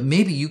 but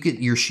maybe you get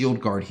your shield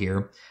guard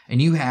here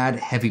and you had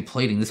heavy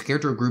plating. This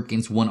character group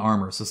gains 1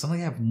 armor. So suddenly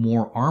they have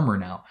more armor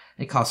now.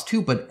 It costs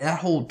 2, but that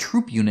whole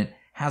troop unit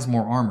has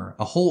more armor.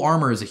 A whole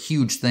armor is a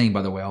huge thing,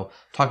 by the way. I'll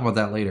talk about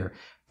that later.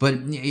 But,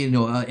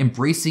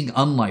 embracing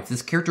unlife.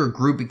 This character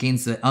group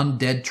gains the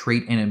undead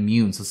trait and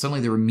immune. So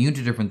suddenly they're immune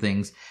to different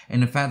things.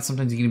 And in fact,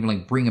 sometimes you can even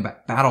like bring it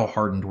back battle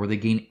hardened where they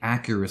gain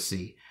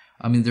accuracy.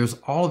 I mean, there's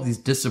all of these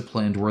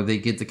disciplined where they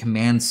get the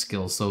command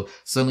skills. So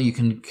suddenly you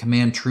can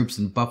command troops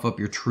and buff up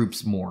your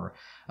troops more.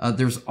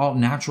 There's all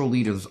natural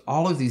leaders,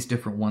 all of these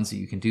different ones that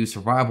you can do,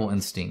 survival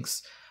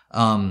instincts.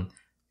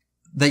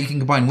 That you can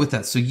combine with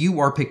that. So you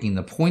are picking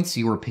the points,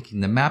 you are picking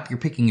the map, you're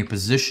picking your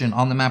position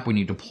on the map when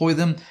you deploy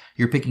them,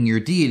 you're picking your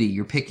deity,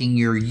 you're picking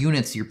your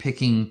units, you're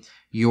picking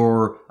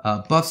your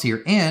buffs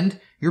here, and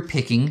you're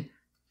picking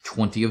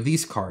 20 of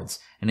these cards.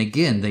 And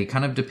again, they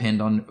kind of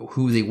depend on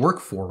who they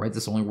work for, right?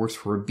 This only works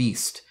for a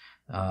beast.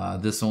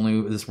 This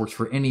works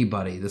for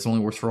anybody. This only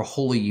works for a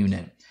holy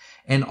unit.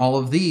 And all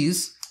of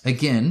these,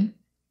 again,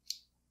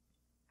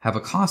 have a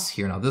cost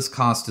here. Now, this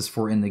cost is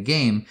for in the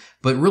game,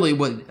 but really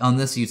what on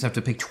this, you just have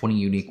to pick 20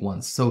 unique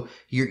ones. So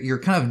you're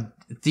kind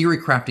of theory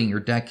crafting your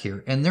deck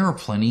here, and there are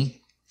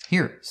plenty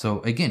here.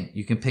 So again,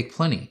 you can pick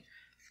plenty.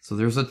 So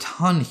there's a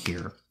ton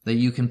here that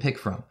you can pick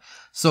from.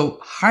 So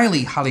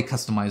highly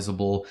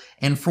customizable.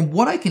 And from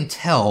what I can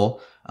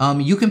tell,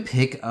 you can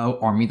pick an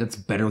army that's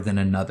better than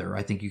another.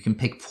 I think you can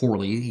pick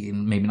poorly,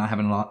 maybe not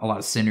having a lot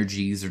of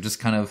synergies, or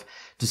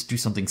just do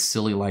something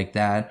silly like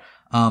that.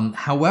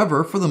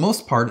 However, for the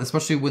most part,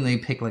 especially when they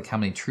pick like how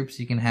many troops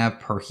you can have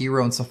per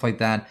hero and stuff like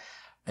that,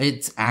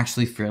 it's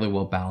actually fairly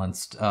well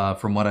balanced.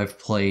 From what I've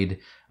played,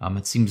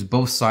 it seems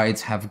both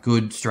sides have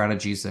good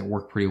strategies that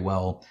work pretty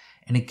well.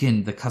 And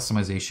again, the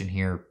customization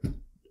here,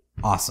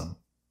 awesome.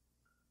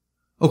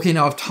 Okay,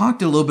 now I've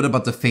talked a little bit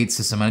about the fate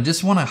system, and I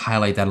just want to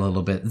highlight that a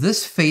little bit.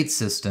 This fate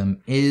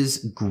system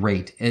is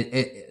great.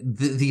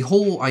 The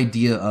whole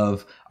idea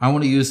of, I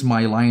want to use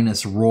my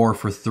lioness roar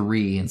for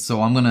 3, and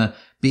so I'm going to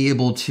be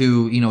able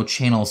to,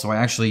 channel. So I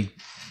actually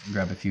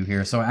grab a few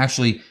here. So I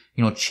actually,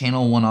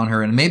 channel one on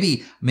her, and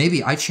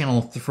maybe I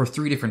channel for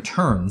 3 different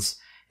turns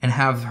and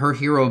have her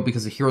hero,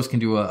 because the heroes can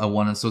do a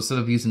 1. And so instead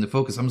of using the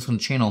focus, I'm just going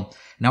to channel.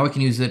 Now I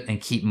can use it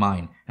and keep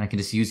mine, and I can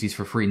just use these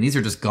for free. And these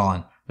are just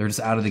gone. They're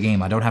just out of the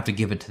game. I don't have to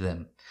give it to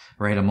them,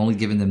 right? I'm only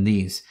giving them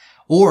these.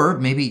 Or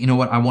maybe, you know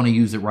what? I want to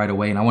use it right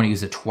away, and I want to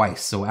use it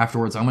twice. So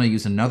afterwards, I'm going to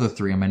use another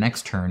 3 on my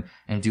next turn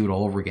and do it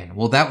all over again.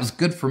 Well, that was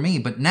good for me,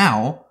 but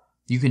now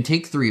you can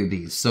take 3 of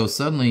these. So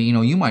suddenly,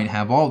 you might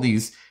have all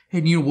these,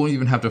 and you won't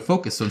even have to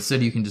focus. So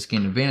instead, you can just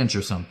gain advantage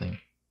or something.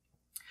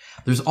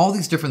 There's all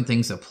these different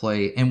things at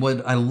play, and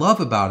what I love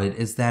about it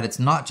is that it's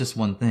not just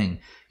one thing.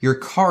 Your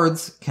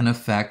cards can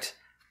affect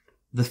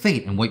the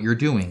fate and what you're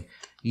doing.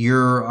 I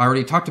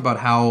already talked about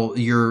how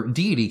your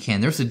deity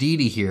can. There's a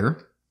deity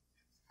here.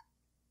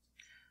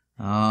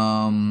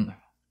 I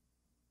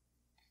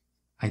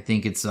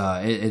think it's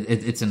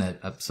in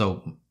a,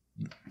 so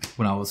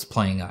when I was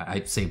playing,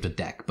 I saved a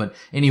deck. But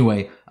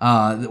anyway,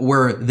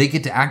 where they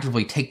get to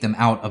actively take them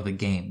out of the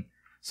game.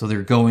 So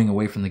they're going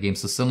away from the game.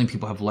 So suddenly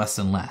people have less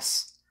and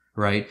less,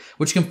 right?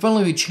 Which can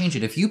fundamentally change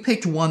it. If you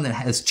picked one that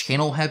has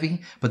channel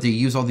heavy, but they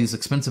use all these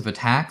expensive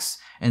attacks,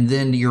 and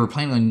then you're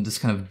planning on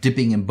just kind of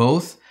dipping in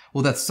both,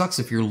 well, that sucks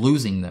if you're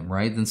losing them,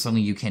 right? Then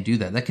suddenly you can't do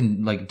that. That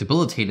can like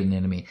debilitate an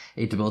enemy.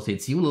 It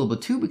debilitates you a little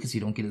bit too because you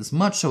don't get as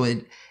much. So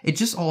it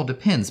just all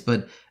depends.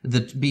 But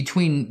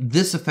between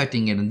this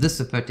affecting it and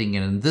this affecting it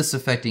and this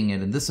affecting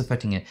it and this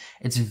affecting it,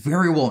 it's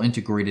very well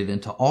integrated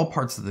into all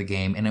parts of the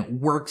game, and it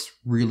works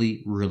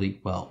really, really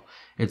well.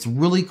 It's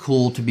really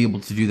cool to be able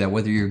to do that,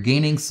 whether you're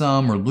gaining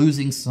some or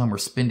losing some or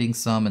spending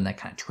some, and that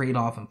kind of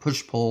trade-off and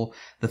push-pull.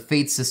 The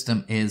fate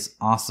system is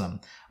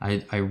awesome.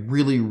 I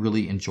really,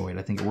 really enjoy it.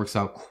 I think it works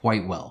out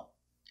quite well.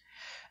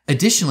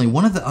 Additionally,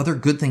 one of the other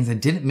good things I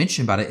didn't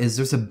mention about it is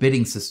there's a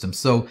bidding system.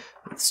 So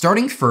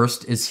starting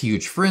first is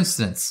huge. For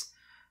instance,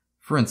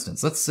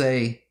 let's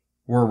say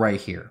we're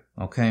right here,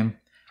 okay?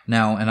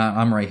 Now, and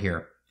I'm right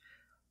here.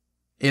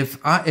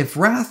 If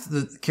Wrath,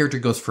 the character,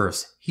 goes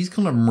first, he's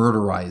going to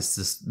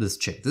murderize this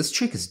chick. This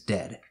chick is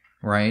dead,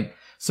 right?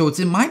 So it's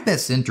in my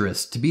best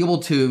interest to be able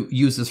to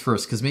use this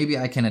first, because maybe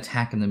I can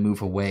attack and then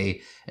move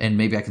away, and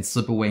maybe I can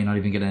slip away and not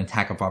even get an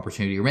attack of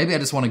opportunity. Or maybe I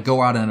just want to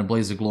go out in a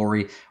blaze of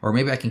glory, or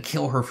maybe I can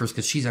kill her first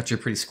because she's actually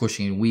pretty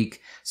squishy and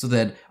weak, so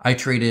that I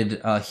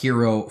traded a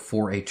hero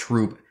for a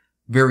troop.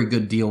 Very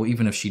good deal,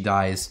 even if she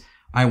dies.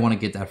 I want to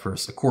get that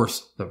first. Of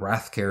course, the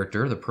Wrath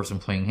character, the person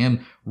playing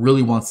him,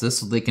 really wants this,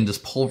 so they can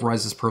just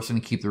pulverize this person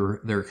and keep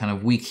their kind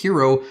of weak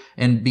hero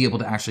and be able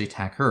to actually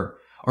attack her.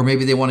 Or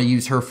maybe they want to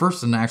use her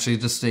first and actually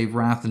just save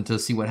Wrath and to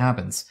see what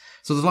happens.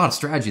 So there's a lot of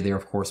strategy there,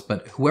 of course,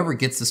 but whoever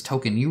gets this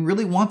token, you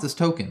really want this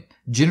token.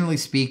 Generally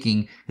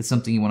speaking, it's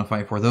something you want to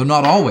fight for, though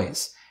not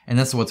always. And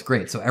that's what's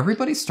great. So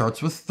everybody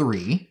starts with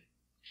 3.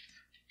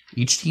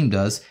 Each team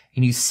does.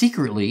 And you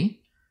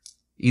secretly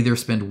either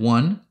spend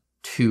 1,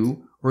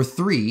 2, or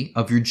 3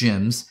 of your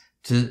gems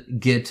to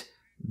get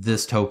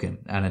this token.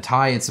 And a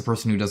tie, it's the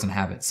person who doesn't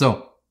have it.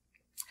 So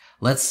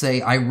let's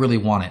say I really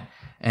want it.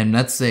 And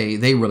let's say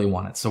they really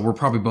want it. So we're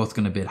probably both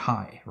going to bid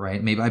high,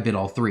 right? Maybe I bid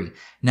all 3.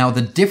 Now,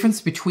 the difference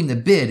between the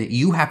bid,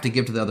 you have to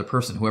give to the other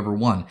person, whoever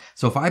won.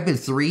 So if I bid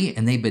 3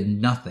 and they bid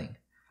nothing,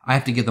 I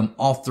have to give them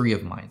all 3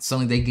 of mine.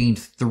 Suddenly they gained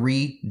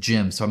 3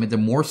 gems. So I made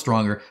them more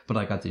stronger, but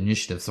I got the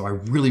initiative. So I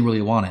really,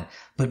 really want it.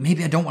 But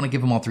maybe I don't want to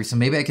give them all 3. So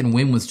maybe I can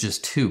win with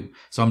just 2.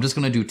 So I'm just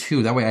going to do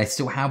 2. That way I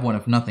still have 1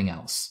 if nothing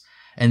else.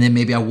 And then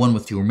maybe I won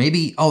with 2. Or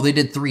maybe, oh, they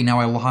did 3. Now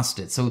I lost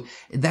it. So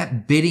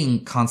that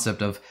bidding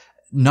concept of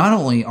not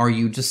only are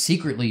you just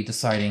secretly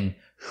deciding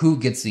who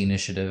gets the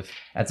initiative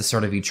at the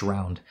start of each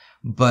round,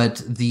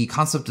 but the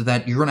concept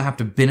that you're going to have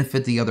to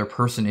benefit the other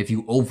person if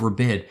you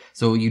overbid.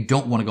 So you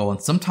don't want to go on.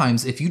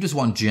 Sometimes if you just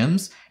want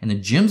gems and the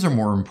gems are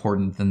more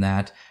important than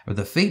that, or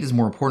the fate is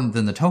more important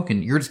than the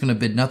token, you're just going to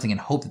bid nothing and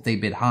hope that they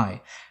bid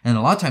high. And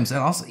a lot of times that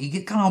also, you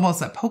get kind of almost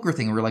that poker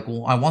thing where you're like,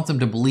 well, I want them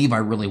to believe I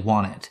really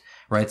want it.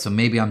 Right, so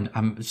maybe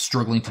I'm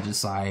struggling to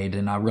decide,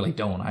 and I really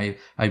don't.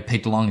 I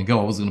picked long ago.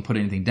 I wasn't going to put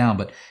anything down,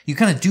 but you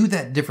kind of do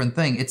that different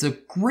thing. It's a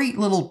great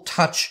little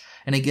touch,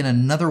 and again,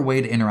 another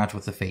way to interact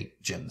with the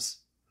fate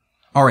gems.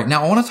 All right,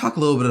 now I want to talk a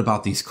little bit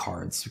about these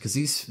cards, because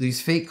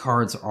these fate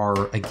cards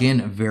are,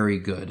 again, very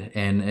good,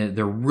 and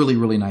they're really,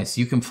 really nice.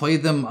 You can play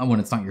them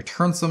when it's not your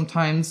turn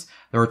sometimes.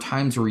 There are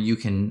times where you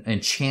can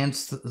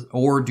enchant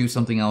or do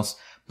something else,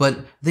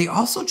 but they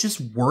also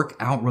just work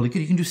out really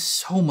good. You can do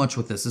so much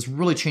with this. This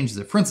really changes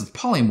it. For instance,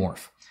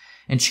 polymorph.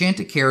 Enchant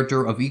a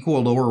character of equal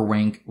or lower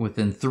rank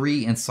within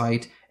 3 in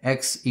sight.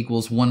 X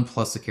equals 1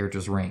 plus the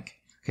character's rank.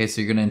 Okay, so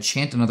you're going to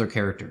enchant another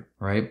character,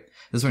 right?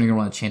 This one you're going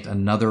to want to enchant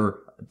another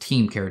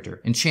team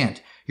character.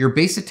 Enchant. Your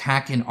base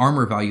attack and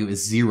armor value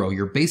is 0.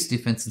 Your base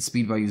defense and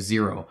speed value is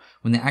 0.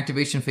 When the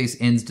activation phase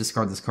ends,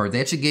 discard this card. They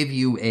actually gave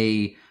you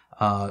a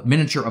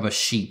miniature of a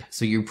sheep.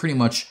 So you pretty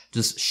much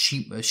just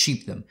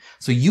sheep them.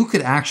 So you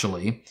could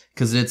actually,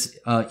 because it's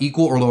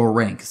equal or lower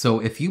rank.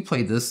 So if you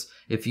played this,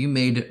 if you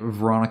made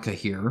Veronica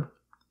here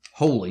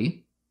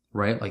holy,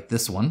 right, like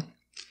this one,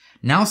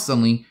 now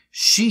suddenly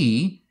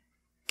she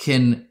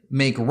can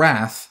make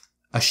Wrath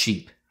a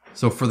sheep.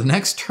 So for the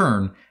next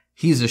turn,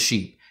 he's a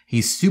sheep.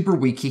 He's super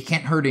weak. He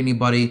can't hurt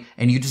anybody.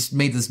 And you just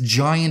made this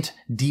giant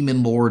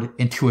demon lord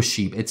into a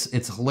sheep.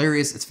 It's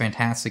hilarious. It's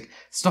fantastic.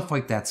 Stuff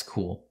like that's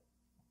cool.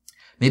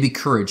 Maybe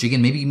courage.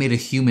 Again, maybe you made a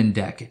human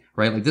deck,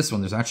 right? Like this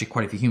one, there's actually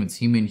quite a few humans.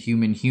 Human,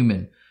 human,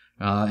 human.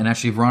 And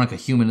actually Veronica,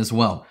 human as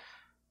well.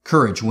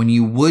 Courage. When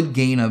you would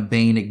gain a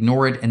Bane,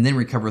 ignore it, and then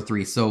recover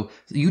 3. So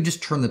you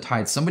just turn the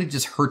tide. Somebody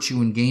just hurt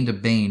you and gained a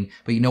Bane.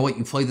 But you know what?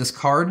 You play this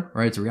card,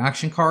 right? It's a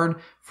reaction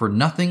card for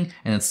nothing.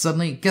 And then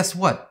suddenly, guess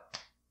what?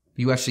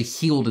 You actually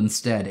healed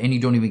instead, and you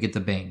don't even get the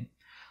Bane.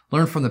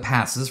 Learn from the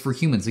past. This is for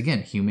humans.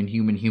 Again, human,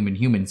 human, human,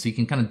 human. So you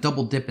can kind of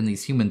double dip in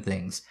these human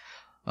things.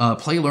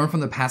 Play Learn from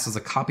the Past as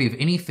a copy of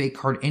any fake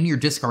card in your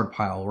discard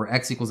pile, where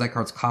X equals that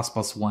card's cost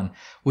plus 1,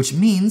 which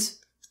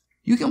means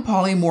you can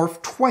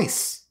polymorph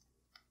twice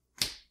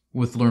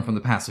with Learn from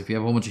the Past. So if you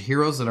have a whole bunch of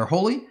heroes that are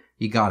holy,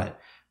 you got it.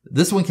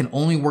 This one can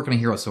only work on a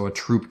hero, so a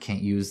troop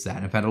can't use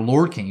that. In fact, a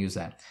lord can't use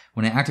that.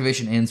 When an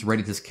activation ends,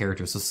 ready this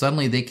character. So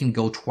suddenly they can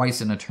go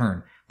twice in a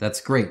turn. That's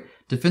great.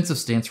 Defensive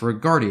stance for a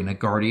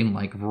guardian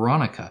like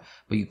Veronica,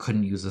 but you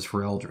couldn't use this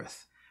for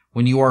Eldrith.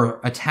 When you are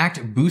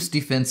attacked, boost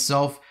defense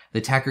self. The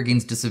attacker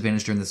gains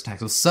disadvantage during this attack.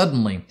 So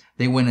suddenly,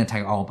 they win an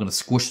attack. Oh, I'm going to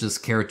squish this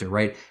character,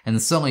 right? And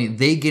then suddenly,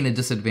 they gain a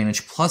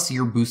disadvantage, plus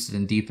you're boosted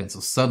in defense. So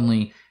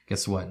suddenly,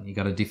 guess what? You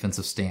got a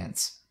defensive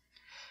stance.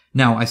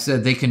 Now, I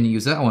said they can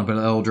use that one, but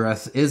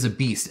Eldrith is a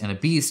beast. And a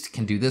beast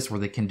can do this, where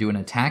they can do an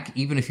attack,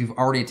 even if you've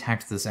already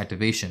attacked this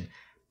activation.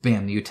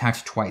 Bam, you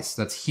attacked twice.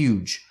 That's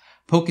huge.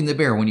 Poking the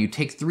Bear. When you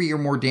take 3 or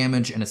more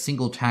damage in a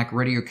single attack,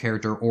 ready your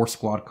character or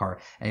squad car.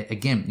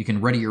 Again, you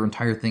can ready your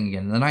entire thing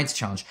again. The Knight's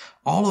Challenge.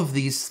 All of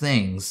these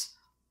things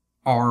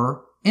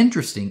are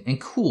interesting and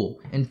cool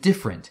and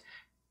different.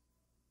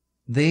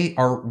 They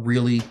are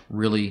really,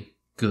 really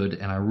good,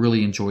 and I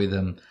really enjoy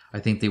them. I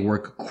think they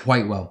work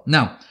quite well.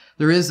 Now,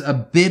 there is a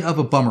bit of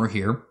a bummer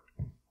here,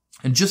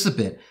 and just a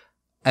bit.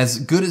 As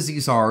good as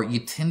these are, you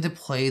tend to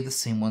play the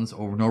same ones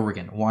over and over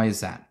again. Why is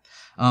that?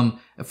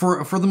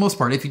 For the most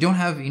part, if you don't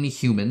have any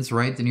humans,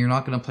 right, then you're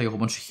not going to play a whole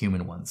bunch of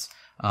human ones.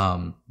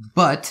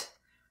 But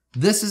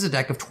this is a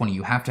deck of 20.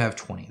 You have to have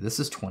 20. This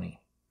is 20.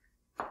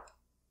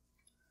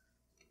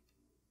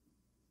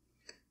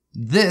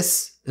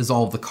 This is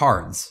all of the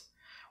cards,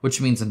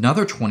 which means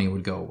another 20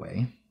 would go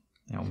away.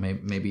 You know,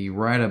 maybe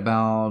right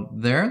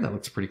about there. That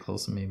looks pretty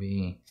close.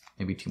 Maybe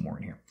 2 more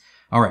in here.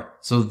 All right.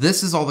 So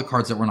this is all the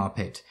cards that were not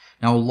picked.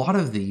 Now, a lot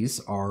of these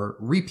are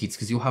repeats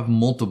because you'll have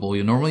multiple.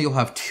 Normally you'll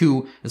have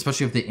 2,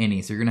 especially with the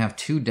any. So you're going to have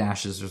 2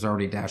 dashes. There's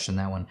already a dash in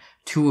that one.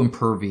 2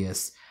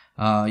 impervious.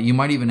 You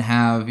might even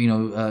have,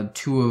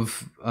 2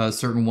 of a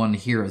certain one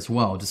here as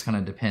well. It just kind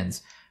of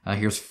depends.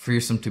 Here's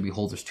Fearsome to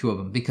Behold. There's 2 of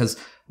them because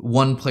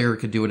one player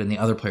could do it and the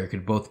other player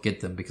could both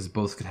get them because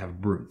both could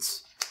have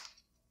brutes.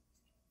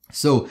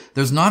 So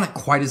there's not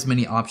quite as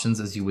many options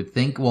as you would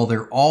think. While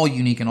they're all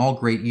unique and all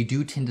great, you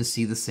do tend to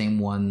see the same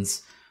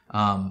ones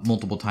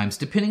multiple times,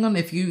 depending on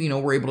if you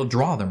were able to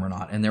draw them or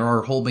not. And there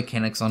are whole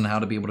mechanics on how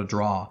to be able to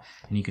draw.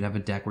 And you could have a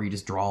deck where you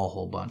just draw a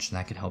whole bunch, and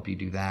that could help you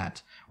do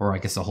that. Or I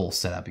guess a whole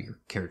setup of your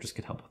characters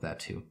could help with that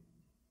too.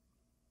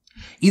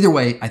 Either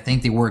way, I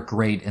think they work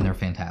great and they're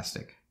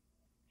fantastic.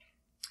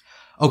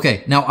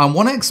 Okay, now I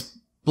want to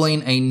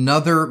explain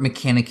another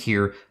mechanic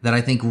here that I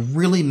think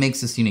really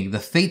makes this unique. The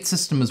fate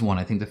system is one.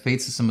 I think the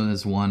fate system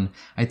is one.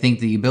 I think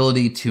the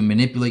ability to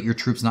manipulate your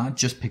troops, not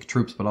just pick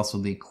troops, but also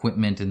the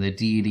equipment and the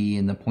deity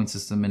and the point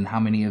system and how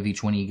many of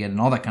each one you get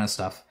and all that kind of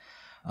stuff.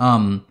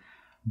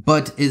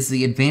 But is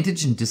the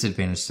advantage and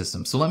disadvantage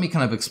system. So let me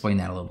kind of explain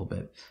that a little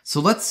bit. So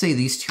let's say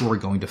these two are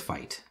going to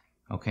fight.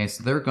 Okay,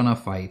 so they're going to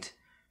fight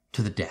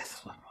to the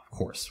death, of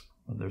course.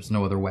 There's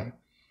no other way.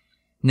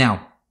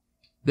 Now,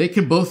 they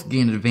can both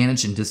gain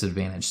advantage and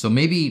disadvantage. So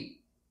maybe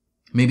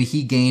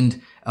he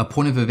gained a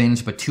point of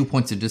advantage, but 2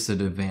 points of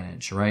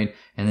disadvantage, right?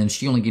 And then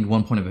she only gained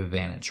 1 point of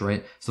advantage,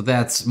 right? So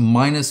that's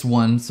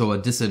 -1, so a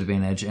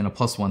disadvantage, and a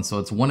 +1. So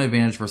it's 1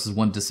 advantage versus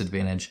 1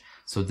 disadvantage.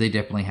 So they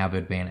definitely have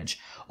advantage.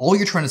 All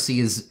you're trying to see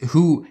is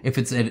if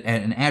it's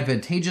an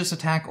advantageous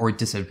attack or a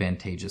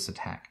disadvantageous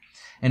attack.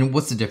 And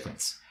what's the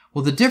difference?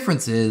 Well, the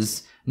difference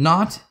is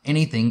not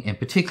anything in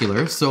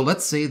particular. So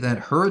let's say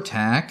that her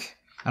attack,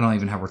 I don't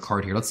even have her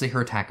card here. Let's say her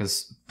attack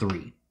is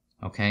 3,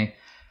 okay?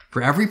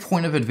 For every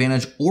point of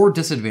advantage or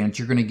disadvantage,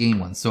 you're going to gain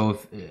 1. So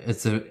if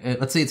it's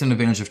let's say it's an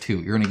advantage of 2,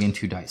 you're going to gain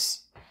 2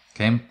 dice,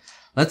 okay?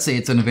 Let's say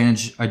it's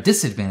a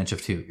disadvantage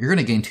of 2, you're going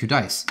to gain 2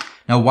 dice.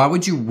 Now, why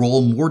would you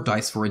roll more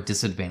dice for a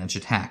disadvantage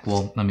attack?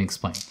 Well, let me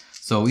explain.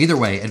 So either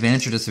way,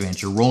 advantage or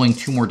disadvantage, you're rolling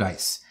 2 more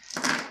dice.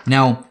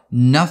 Now,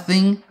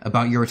 nothing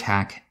about your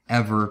attack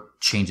ever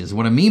changes.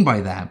 What I mean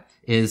by that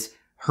is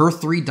her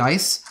 3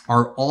 dice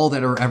are all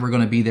that are ever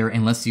going to be there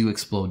unless you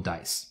explode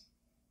dice.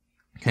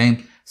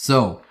 Okay,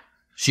 so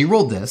she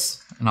rolled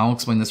this, and I'll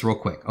explain this real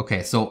quick.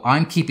 Okay, so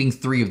I'm keeping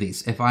 3 of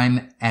these. If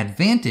I'm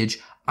advantage,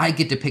 I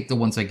get to pick the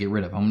ones I get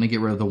rid of. I'm going to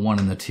get rid of the 1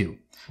 and the 2.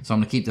 So I'm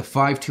going to keep the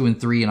 5, 2, and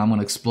 3, and I'm going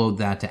to explode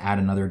that to add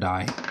another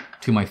die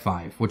to my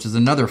 5, which is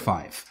another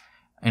 5.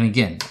 And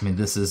again,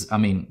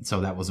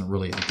 so that wasn't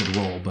really a good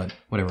roll, but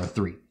whatever, a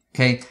 3.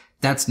 Okay,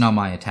 that's not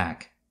my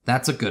attack.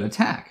 That's a good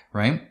attack,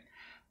 right?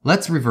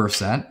 Let's reverse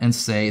that and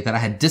say that I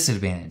had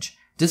disadvantage.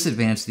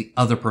 Disadvantage the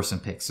other person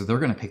picks. So they're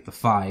going to pick the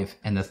 5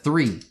 and the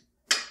 3.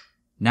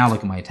 Now look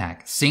at my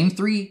attack. Same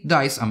 3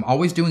 dice. I'm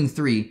always doing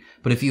 3.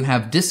 But if you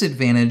have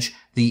disadvantage,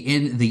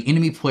 the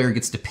enemy player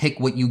gets to pick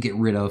what you get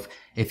rid of.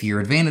 If you're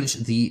advantage,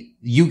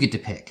 you get to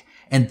pick.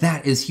 And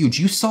that is huge.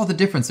 You saw the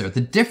difference there. The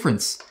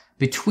difference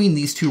between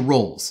these two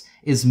rolls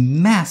is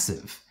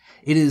massive.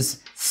 It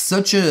is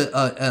such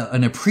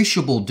an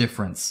appreciable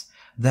difference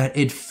that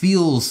it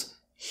feels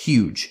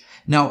huge.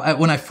 Now,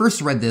 when I first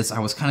read this, I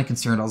was kind of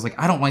concerned. I was like,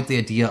 I don't like the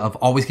idea of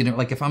always getting,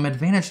 like, if I'm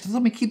advantaged, just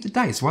let me keep the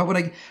dice. Why would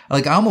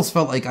I almost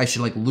felt like I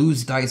should,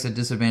 lose dice at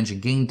disadvantage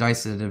and gain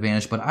dice at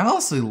advantage, but I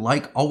honestly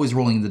like always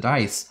rolling the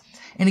dice.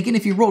 And again,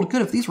 if you rolled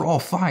good, if these were all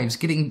 5s,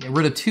 getting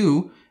rid of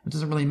 2, it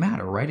doesn't really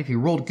matter, right? If you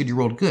rolled good, you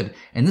rolled good.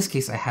 In this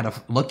case, I had a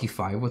lucky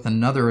 5 with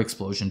another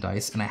explosion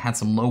dice, and I had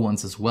some low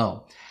ones as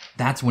well.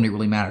 That's when it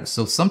really matters.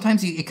 So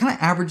sometimes it kind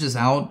of averages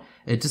out.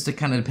 It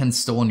kind of depends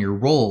still on your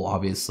roll,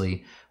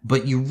 obviously,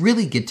 but you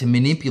really get to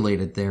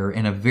manipulate it there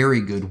in a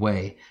very good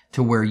way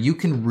to where you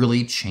can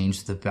really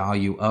change the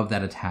value of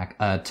that attack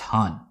a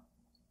ton.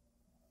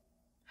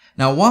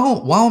 Now,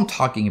 while I'm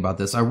talking about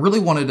this, I really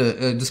wanted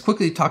to just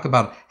quickly talk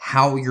about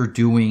how you're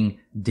doing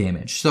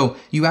damage. So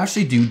you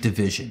actually do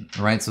division,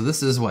 right? So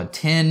this is what,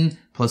 10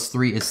 plus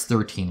 3 is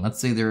 13. Let's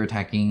say they're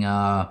attacking,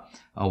 I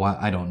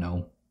don't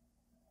know.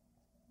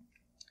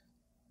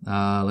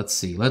 Let's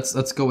see.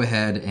 Let's go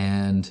ahead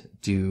and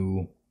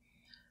do.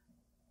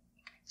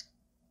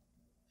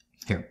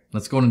 Here,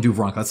 let's go and do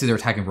Veronica. Let's say they're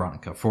attacking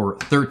Veronica for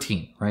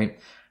 13, right?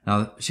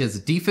 Now she has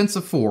a defense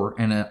of 4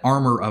 and an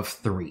armor of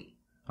 3.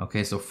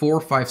 Okay, so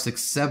 4, 5,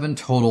 6, 7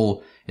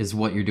 total is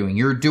what you're doing.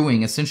 You're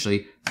doing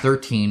essentially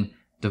 13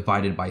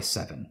 divided by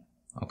 7.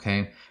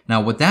 Okay. Now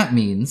what that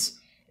means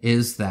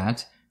is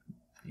that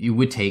you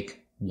would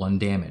take 1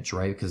 damage,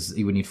 right? Because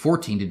you would need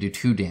 14 to do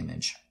 2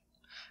 damage.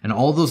 And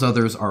all those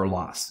others are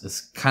lost.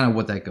 It's kind of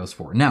what that goes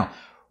for. Now,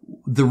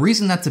 the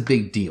reason that's a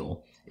big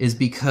deal is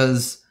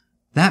because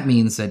that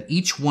means that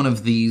each one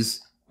of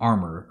these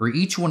armor or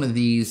each one of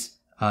these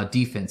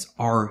defense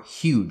are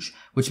huge,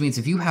 which means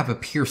if you have a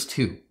Pierce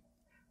 2,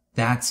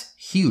 that's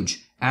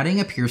huge.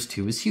 Adding a Pierce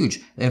 2 is huge.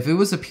 If it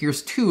was a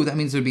Pierce 2, that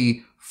means it would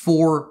be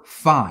 4,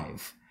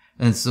 5.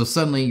 And so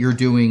suddenly you're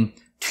doing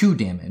 2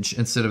 damage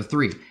instead of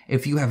 3.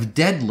 If you have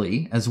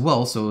deadly as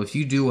well, so if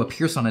you do a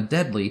pierce on a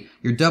deadly,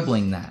 you're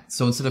doubling that.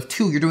 So instead of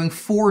 2, you're doing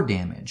 4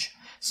 damage.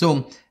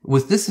 So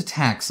with this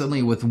attack,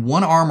 suddenly with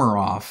 1 armor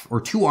off or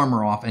 2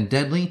 armor off and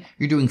deadly,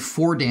 you're doing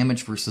 4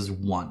 damage versus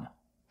 1.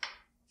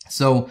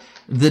 So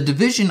the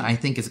division, I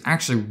think, is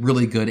actually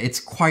really good. It's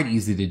quite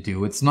easy to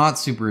do. It's not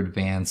super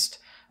advanced.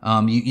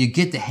 You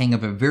get the hang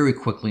of it very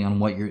quickly on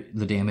what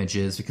the damage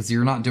is, because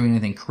you're not doing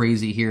anything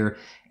crazy here.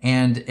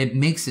 And it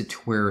makes it to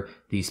where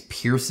these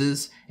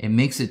pierces, it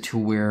makes it to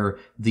where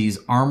these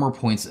armor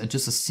points,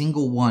 just a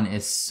single one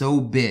is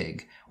so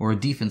big, or a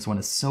defense one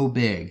is so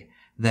big,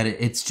 that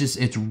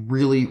it's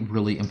really,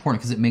 really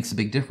important, because it makes a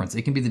big difference.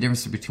 It can be the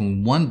difference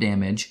between 1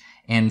 damage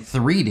and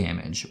 3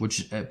 damage,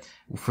 which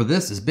for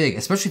this is big,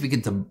 especially if you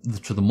get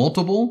to the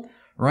multiple,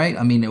 right?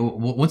 I mean,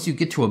 once you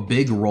get to a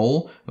big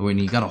roll, when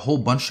you got a whole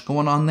bunch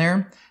going on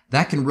there,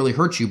 that can really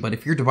hurt you. But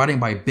if you're dividing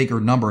by a bigger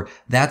number,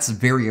 that's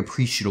very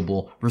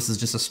appreciable versus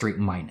just a straight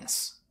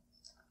minus.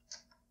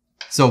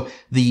 So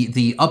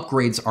the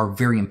upgrades are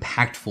very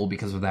impactful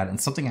because of that, and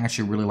something I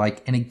actually really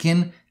like, and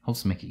again,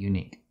 helps make it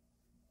unique.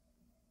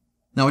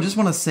 Now, I just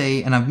want to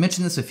say, and I've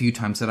mentioned this a few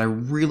times, that I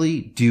really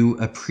do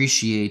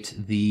appreciate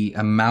the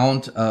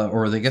amount,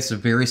 or I guess the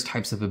various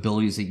types of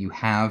abilities that you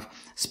have,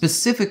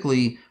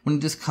 specifically when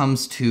it just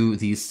comes to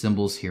these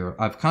symbols here.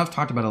 I've kind of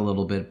talked about it a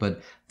little bit,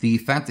 but the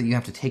fact that you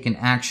have to take an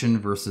action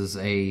versus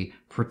a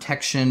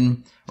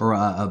protection, or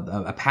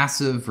a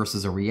passive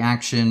versus a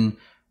reaction,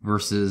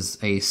 versus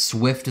a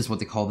swift is what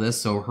they call this.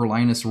 So her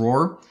lioness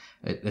roar,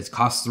 it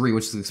costs 3,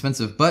 which is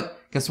expensive, but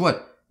guess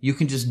what? You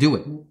can just do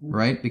it,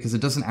 right? Because it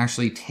doesn't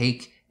actually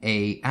take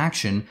a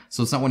action,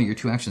 so it's not one of your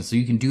 2 actions. So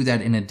you can do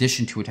that in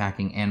addition to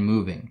attacking and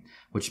moving,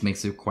 which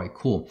makes it quite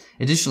cool.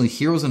 Additionally,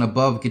 heroes and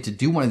above get to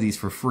do one of these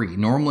for free.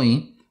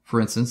 Normally,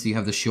 for instance, you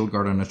have the shield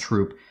guard on a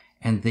troop,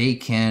 and they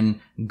can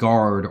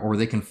guard or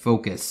they can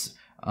focus,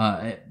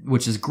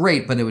 which is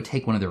great, but it would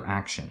take one of their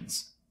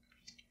actions.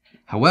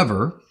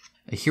 However,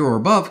 a hero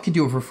above can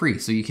do it for free.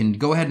 So you can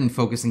go ahead and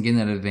focus and gain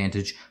that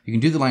advantage. You can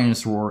do the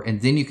lioness roar, and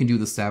then you can do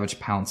the savage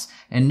pounce.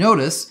 And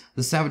notice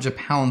the savage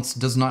pounce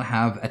does not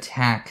have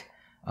attack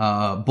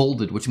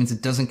bolded, which means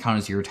it doesn't count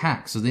as your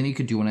attack. So then you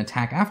could do an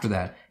attack after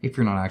that if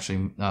you're not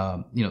actually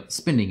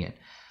spending it.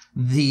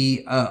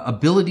 The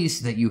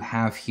abilities that you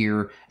have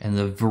here and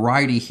the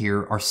variety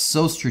here are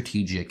so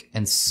strategic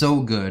and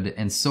so good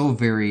and so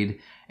varied,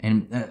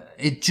 and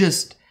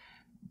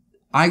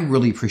I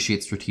really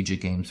appreciate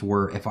strategic games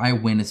where if I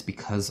win, it's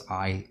because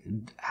I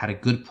had a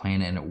good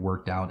plan and it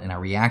worked out and I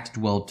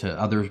reacted well to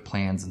other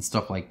plans and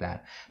stuff like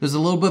that. There's a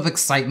little bit of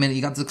excitement.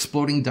 You got the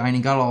exploding die,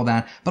 you got all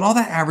that, but all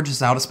that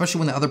averages out, especially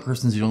when the other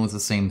person's dealing with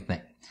the same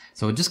thing.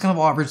 So it just kind of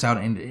all averages out,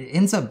 and it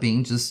ends up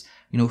being just,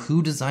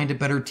 who designed a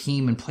better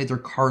team and played their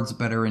cards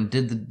better and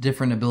did the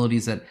different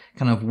abilities that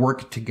kind of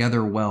work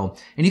together well.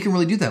 And you can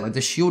really do that. Like the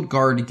shield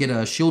guard, get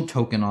a shield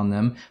token on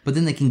them, but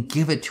then they can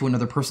give it to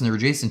another person they're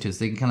adjacent to. So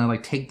they can kind of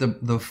like take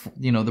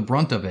the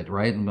brunt of it,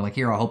 right? And be like,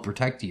 here, I'll help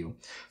protect you.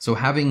 So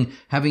having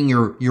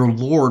your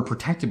lord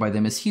protected by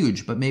them is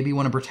huge, but maybe you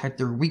want to protect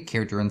their weak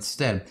character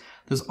instead.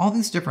 There's all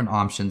these different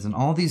options and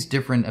all these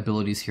different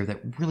abilities here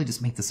that really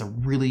just make this a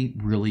really,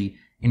 really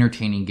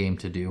entertaining game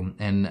to do.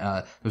 And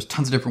there's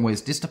tons of different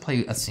ways just to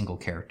play a single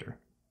character.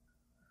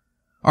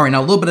 All right,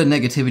 now a little bit of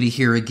negativity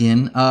here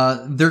again.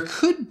 There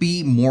could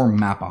be more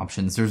map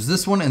options. There's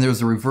this one and there's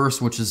the reverse,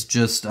 which is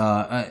just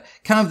kind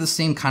of the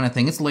same kind of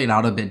thing. It's laid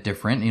out a bit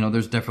different.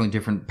 There's definitely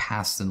different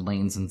paths and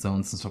lanes and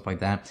zones and stuff like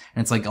that.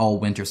 And it's like all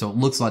winter, so it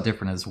looks a lot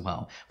different as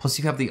well. Plus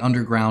you have the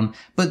underground,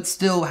 but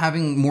still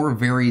having more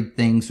varied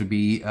things would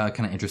be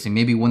kind of interesting.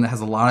 Maybe one that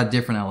has a lot of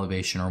different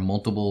elevation or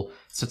multiple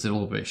sets of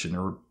elevation,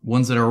 or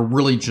ones that are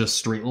really just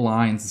straight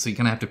lines. So you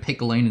kind of have to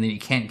pick a lane and then you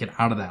can't get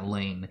out of that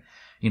lane.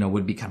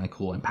 Would be kind of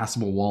cool.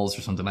 Impassable walls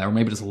or something like that. Or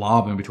maybe just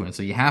lava in between.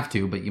 So you have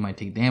to, but you might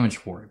take damage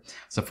for it.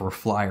 So for a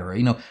flyer,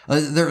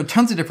 there are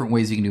tons of different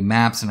ways you can do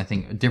maps, and I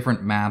think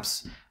different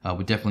maps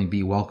would definitely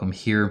be welcome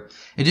here.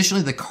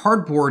 Additionally, the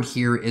cardboard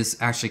here is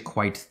actually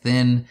quite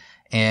thin,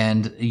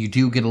 and you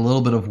do get a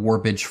little bit of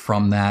warpage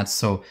from that.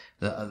 So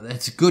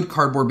it's good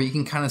cardboard, but you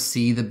can kind of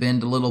see the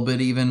bend a little bit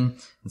even.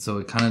 And so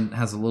it kind of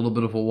has a little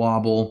bit of a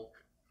wobble.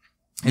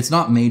 It's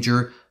not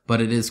major, but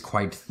it is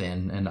quite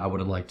thin, and I would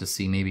have liked to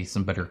see maybe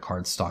some better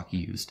card stock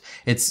used.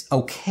 It's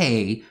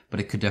okay, but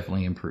it could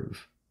definitely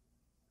improve.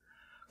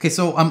 Okay,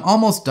 so I'm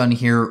almost done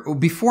here.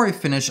 Before I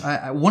finish,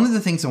 one of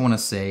the things I want to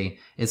say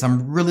is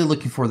I'm really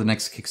looking for the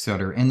next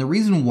Kickstarter, and the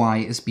reason why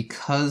is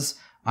because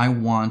I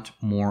want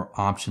more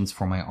options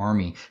for my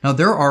army. Now,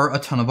 there are a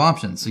ton of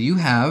options. So you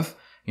have,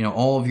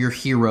 all of your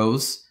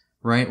heroes,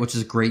 right? Which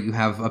is great. You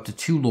have up to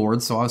 2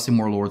 lords, so obviously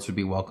more lords would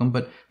be welcome,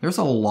 but there's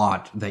a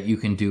lot that you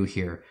can do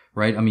here,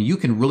 right? I mean, you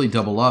can really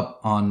double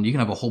up on, you can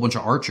have a whole bunch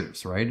of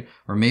archers, right?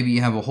 Or maybe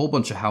you have a whole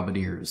bunch of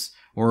halberdiers,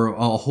 or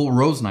a whole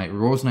rose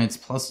knights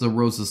plus the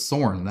rose's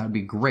thorn. That would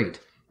be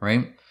great,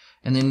 right?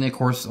 And then, of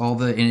course, all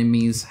the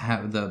enemies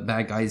the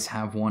bad guys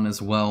have one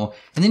as well.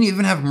 And then you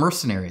even have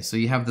mercenaries. So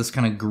you have this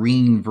kind of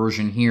green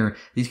version here.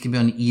 These can be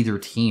on either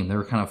team.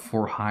 They're kind of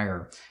for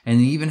hire. And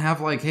you even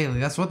have like, hey,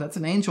 that's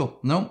an angel.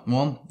 No,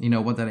 well, you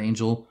know what, that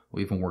angel will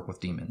even work with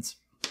demons.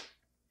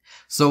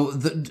 So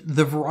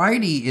the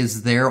variety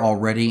is there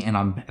already, and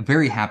I'm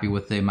very happy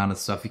with the amount of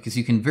stuff because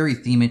you can very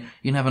theme it.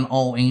 You can have an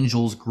all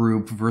angels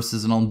group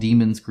versus an all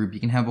demons group. You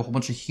can have a whole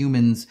bunch of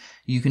humans.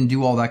 You can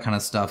do all that kind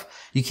of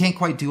stuff. You can't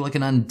quite do like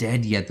an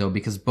undead yet though,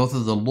 because both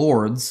of the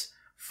lords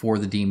for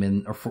the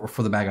demon, or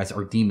for the bad guys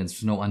are demons.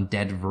 There's no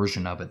undead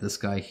version of it. This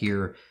guy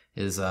here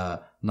is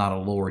not a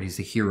lord, he's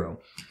a hero.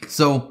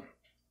 So,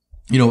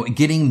 you know,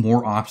 getting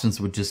more options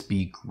would just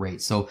be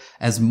great. So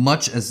as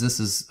much as this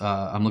is,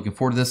 I'm looking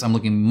forward to this, I'm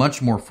looking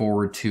much more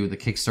forward to the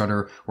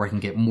Kickstarter where I can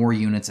get more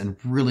units and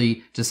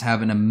really just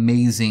have an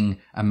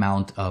amazing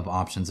amount of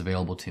options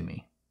available to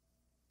me.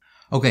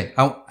 Okay,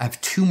 I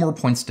have 2 more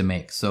points to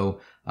make.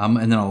 So, and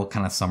then I'll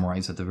kind of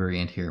summarize at the very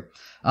end here.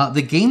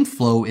 The game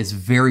flow is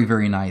very,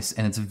 very nice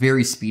and it's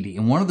very speedy.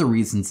 And one of the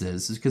reasons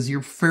is because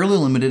you're fairly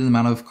limited in the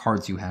amount of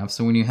cards you have.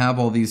 So when you have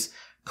all these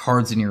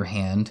cards in your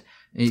hand,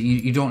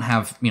 you don't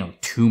have, you know,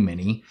 too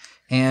many.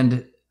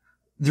 And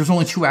there's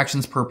only 2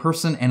 actions per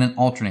person and an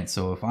alternate.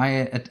 So if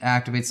I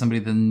activate somebody,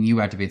 then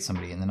you activate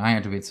somebody, and then I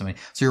activate somebody.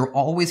 So you're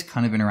always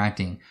kind of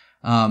interacting,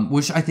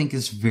 which I think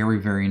is very,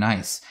 very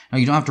nice. Now,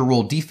 you don't have to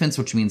roll defense,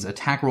 which means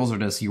attack rolls are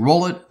just, you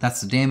roll it, that's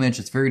the damage.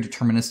 It's very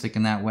deterministic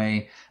in that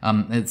way.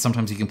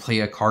 Sometimes you can play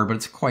a card, but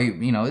it's quite,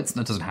 you know, it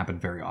doesn't happen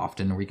very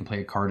often, or you can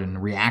play a card in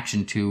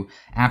reaction to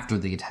after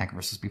the attack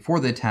versus before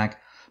the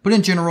attack. But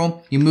in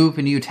general, you move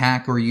and you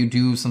attack, or you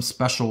do some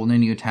special and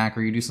then you attack,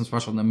 or you do some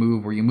special and then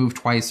move, or you move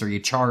twice, or you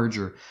charge,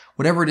 or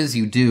whatever it is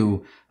you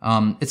do.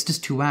 It's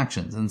just 2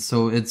 actions. And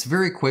so it's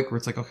very quick where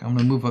it's like, okay, I'm going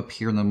to move up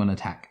here and then I'm going to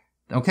attack.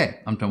 Okay,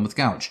 I'm done with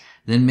Gouge.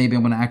 Then maybe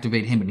I'm going to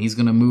activate him and he's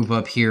going to move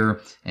up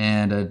here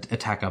and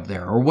attack up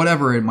there, or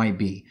whatever it might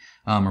be.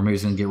 Or maybe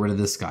he's going to get rid of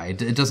this guy.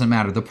 It doesn't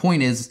matter. The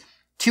point is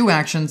 2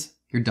 actions,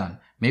 you're done.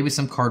 Maybe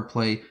some card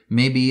play,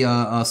 maybe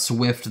a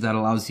Swift that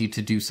allows you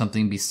to do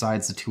something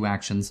besides the 2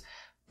 actions.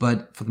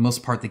 But for the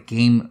most part, the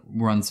game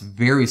runs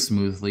very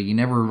smoothly. You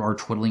never are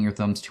twiddling your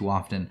thumbs too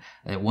often.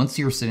 Once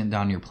you're sitting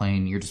down, you're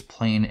playing, you're just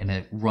playing, and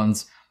it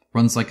runs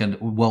like a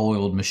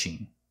well-oiled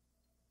machine.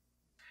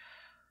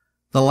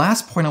 The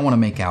last point I want to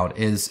make out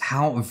is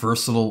how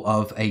versatile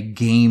of a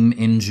game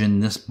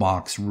engine this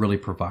box really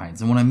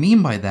provides. And what I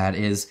mean by that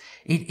is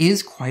it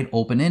is quite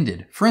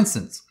open-ended. For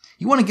instance,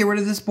 you want to get rid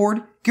of this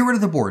board? Get rid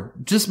of the board.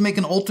 Just make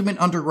an ultimate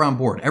underground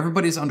board.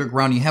 Everybody's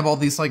underground. You have all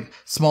these like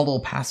small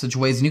little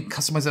passageways and you can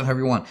customize it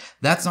however you want.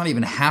 That's not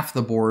even half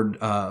the board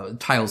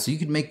tiles. So you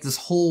could make this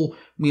whole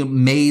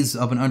maze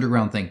of an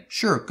underground thing.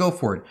 Sure, go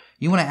for it.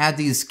 You want to add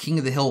these King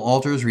of the Hill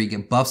altars where you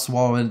get buffs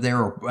while in there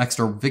or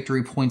extra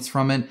victory points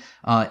from it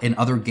in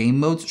other game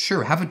modes?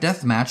 Sure, have a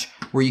death match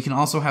where you can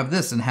also have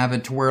this and have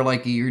it to where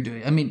like you're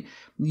doing, I mean,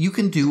 you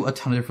can do a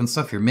ton of different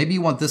stuff here. Maybe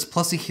you want this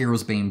plus a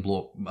Hero's Bane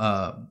blow,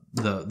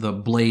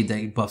 the blade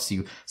that buffs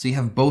you. So you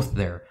have both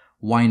there.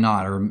 Why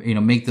not? Or, you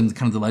know, make them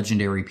kind of the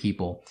legendary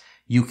people.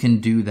 You can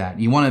do that.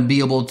 You want to be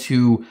able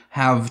to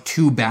have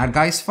 2 bad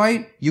guys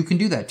fight? You can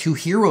do that. 2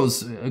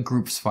 heroes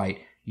groups fight?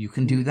 You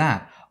can do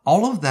that.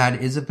 All of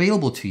that is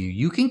available to you.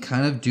 You can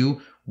kind of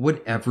do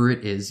whatever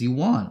it is you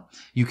want.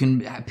 You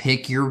can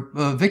pick your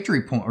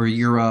victory point or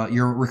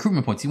your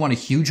recruitment points. You want a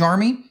huge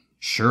army?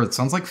 Sure, it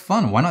sounds like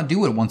fun. Why not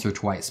do it once or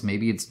twice?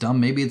 Maybe it's dumb,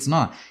 maybe it's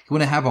not. You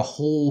want to have a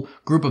whole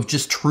group of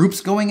just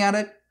troops going at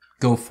it?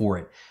 Go for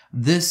it.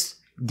 This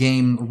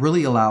game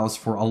really allows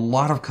for a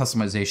lot of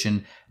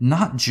customization,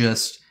 not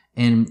just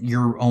in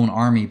your own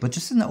army, but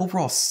just in the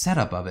overall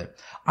setup of it.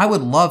 I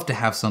would love to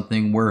have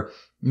something where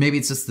maybe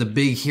it's just the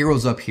big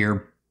heroes up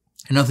here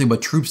and nothing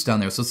but troops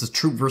down there. So it's this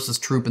troop versus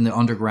troop in the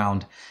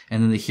underground,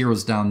 and then the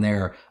heroes down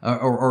there.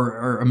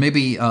 Or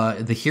maybe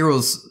the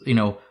heroes, you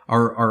know,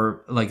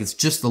 are like it's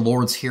just the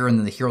lords here, and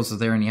then the heroes are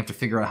there, and you have to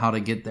figure out how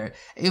to get there.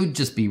 It would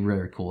just be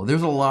really cool.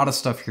 There's a lot of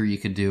stuff here you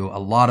could do, a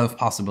lot of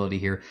possibility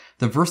here.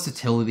 The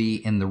versatility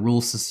in the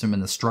rule system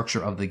and the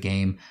structure of the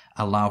game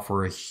allow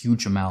for a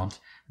huge amount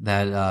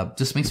that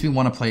just makes me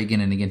want to play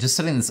again and again. Just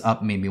setting this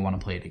up made me want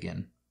to play it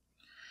again.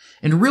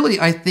 And really,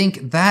 I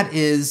think that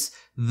is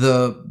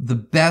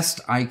the best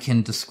I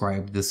can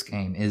describe this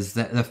game, is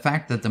that the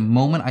fact that the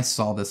moment I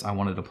saw this, I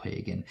wanted to play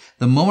again.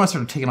 The moment I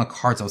started taking out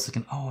cards, I was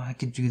thinking, oh, I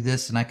could do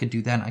this and I could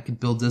do that and I could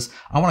build this.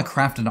 I want to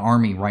craft an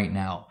army right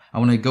now. I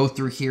want to go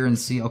through here and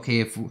see, okay,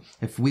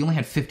 if we only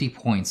had 50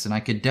 points, and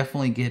I could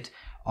definitely get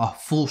a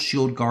full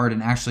shield guard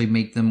and actually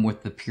make them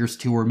with the Pierce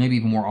 2 or maybe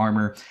even more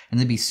armor, and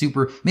they'd be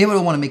super, maybe I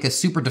want to make a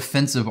super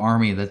defensive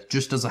army that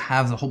just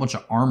have a whole bunch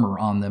of armor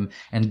on them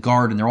and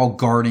guard, and they're all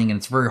guarding and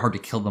it's very hard to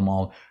kill them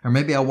all. Or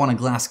maybe I want a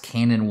glass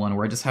cannon one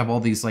where I just have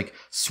all these like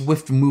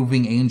swift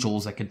moving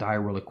angels that could die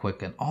really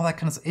quick and all that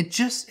kind of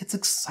stuff. It's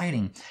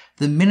exciting.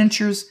 The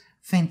miniatures,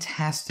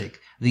 fantastic.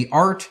 The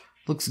art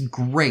looks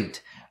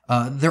great.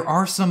 There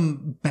are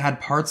some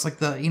bad parts, like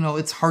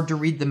it's hard to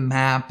read the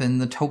map and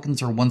the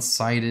tokens are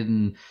one-sided,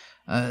 and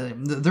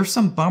there's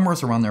some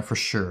bummers around there for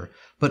sure.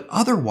 But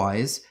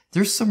otherwise,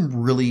 there's some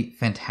really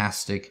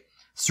fantastic,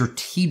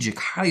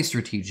 highly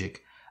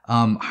strategic,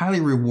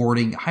 highly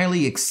rewarding,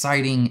 highly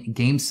exciting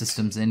game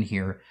systems in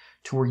here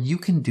to where you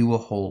can do a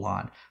whole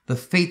lot. The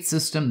fate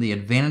system, the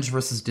advantage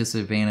versus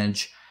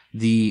disadvantage,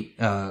 the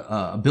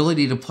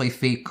ability to play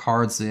fate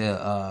cards,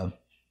 the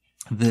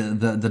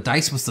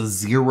dice with the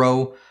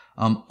 0.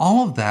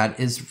 All of that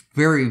is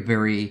very,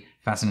 very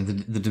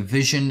fascinating. The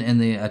division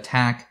and the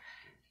attack,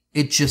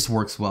 it just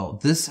works well.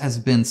 This has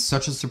been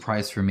such a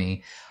surprise for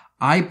me.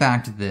 I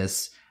backed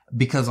this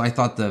because I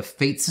thought the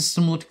fate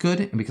system looked good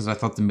and because I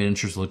thought the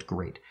miniatures looked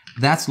great.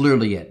 That's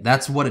literally it.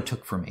 That's what it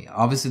took for me.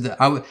 Obviously,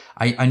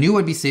 I knew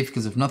I'd be safe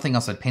because if nothing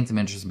else, I'd paint the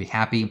miniatures and be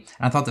happy. And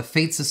I thought the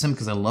fate system,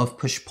 because I love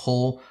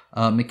push-pull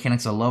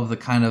mechanics. I love the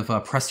kind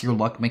of press your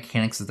luck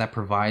mechanics that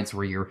provides,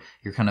 where you're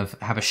kind of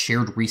have a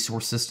shared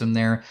resource system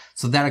there.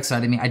 So that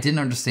excited me. I didn't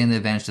understand the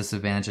advantage,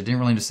 disadvantage. I didn't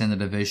really understand the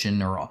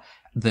division or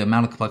the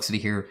amount of complexity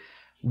here.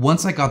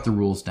 Once I got the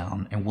rules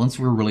down and once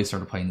we really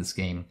started playing this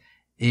game,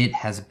 it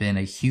has been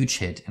a huge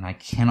hit, and I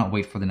cannot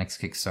wait for the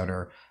next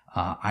Kickstarter.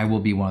 I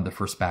will be one of the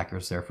first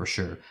backers there for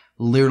sure.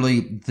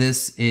 Literally,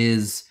 this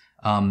is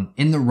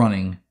in the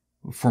running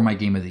for my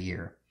game of the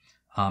year.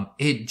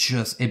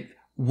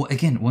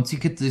 Again, once you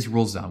get these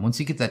rules down, once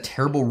you get that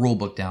terrible rule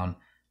book down,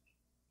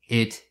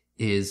 it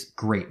is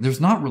great.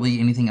 There's not really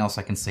anything else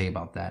I can say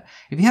about that.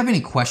 If you have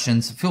any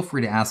questions, feel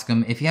free to ask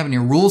them. If you have any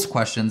rules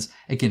questions,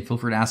 again, feel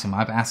free to ask them.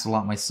 I've asked a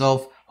lot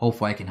myself.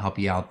 Hopefully I can help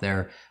you out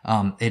there.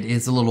 It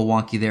is a little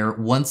wonky there.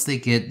 Once they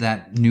get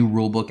that new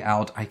rulebook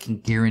out, I can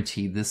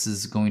guarantee this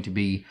is going to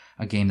be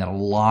a game that a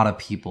lot of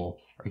people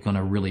are going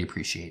to really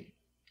appreciate.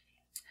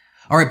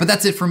 All right, but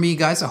that's it for me,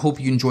 guys. I hope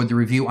you enjoyed the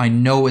review. I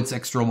know it's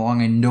extra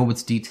long. I know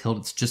it's detailed.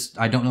 It's just,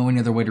 I don't know any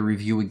other way to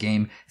review a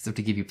game except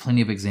to give you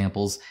plenty of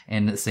examples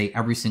and say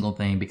every single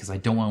thing because I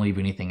don't want to leave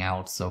anything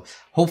out. So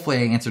hopefully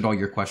I answered all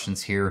your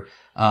questions here.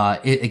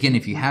 Again,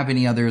 if you have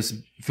any others,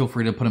 feel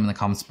free to put them in the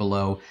comments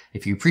below.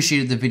 If you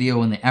appreciated the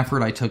video and the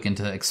effort I took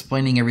into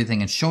explaining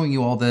everything and showing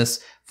you all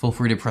this, feel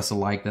free to press a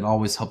like. That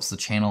always helps the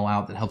channel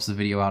out, that helps the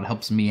video out,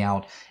 helps me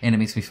out, and it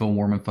makes me feel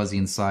warm and fuzzy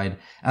inside.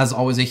 As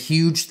always, a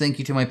huge thank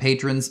you to my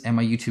patrons and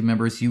my YouTube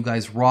members. You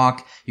guys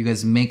rock. You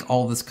guys make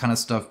all this kind of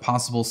stuff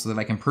possible so that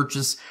I can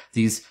purchase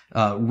these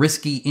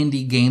risky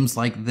indie games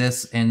like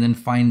this and then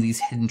find these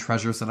hidden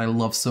treasures that I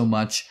love so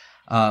much.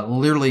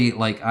 Literally,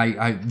 like,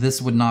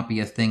 this would not be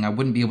a thing. I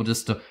wouldn't be able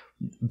just to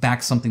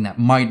back something that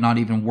might not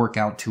even work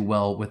out too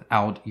well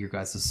without your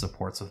guys'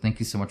 support. So thank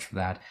you so much for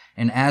that.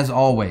 And as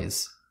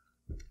always,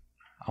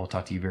 I will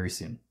talk to you very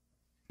soon.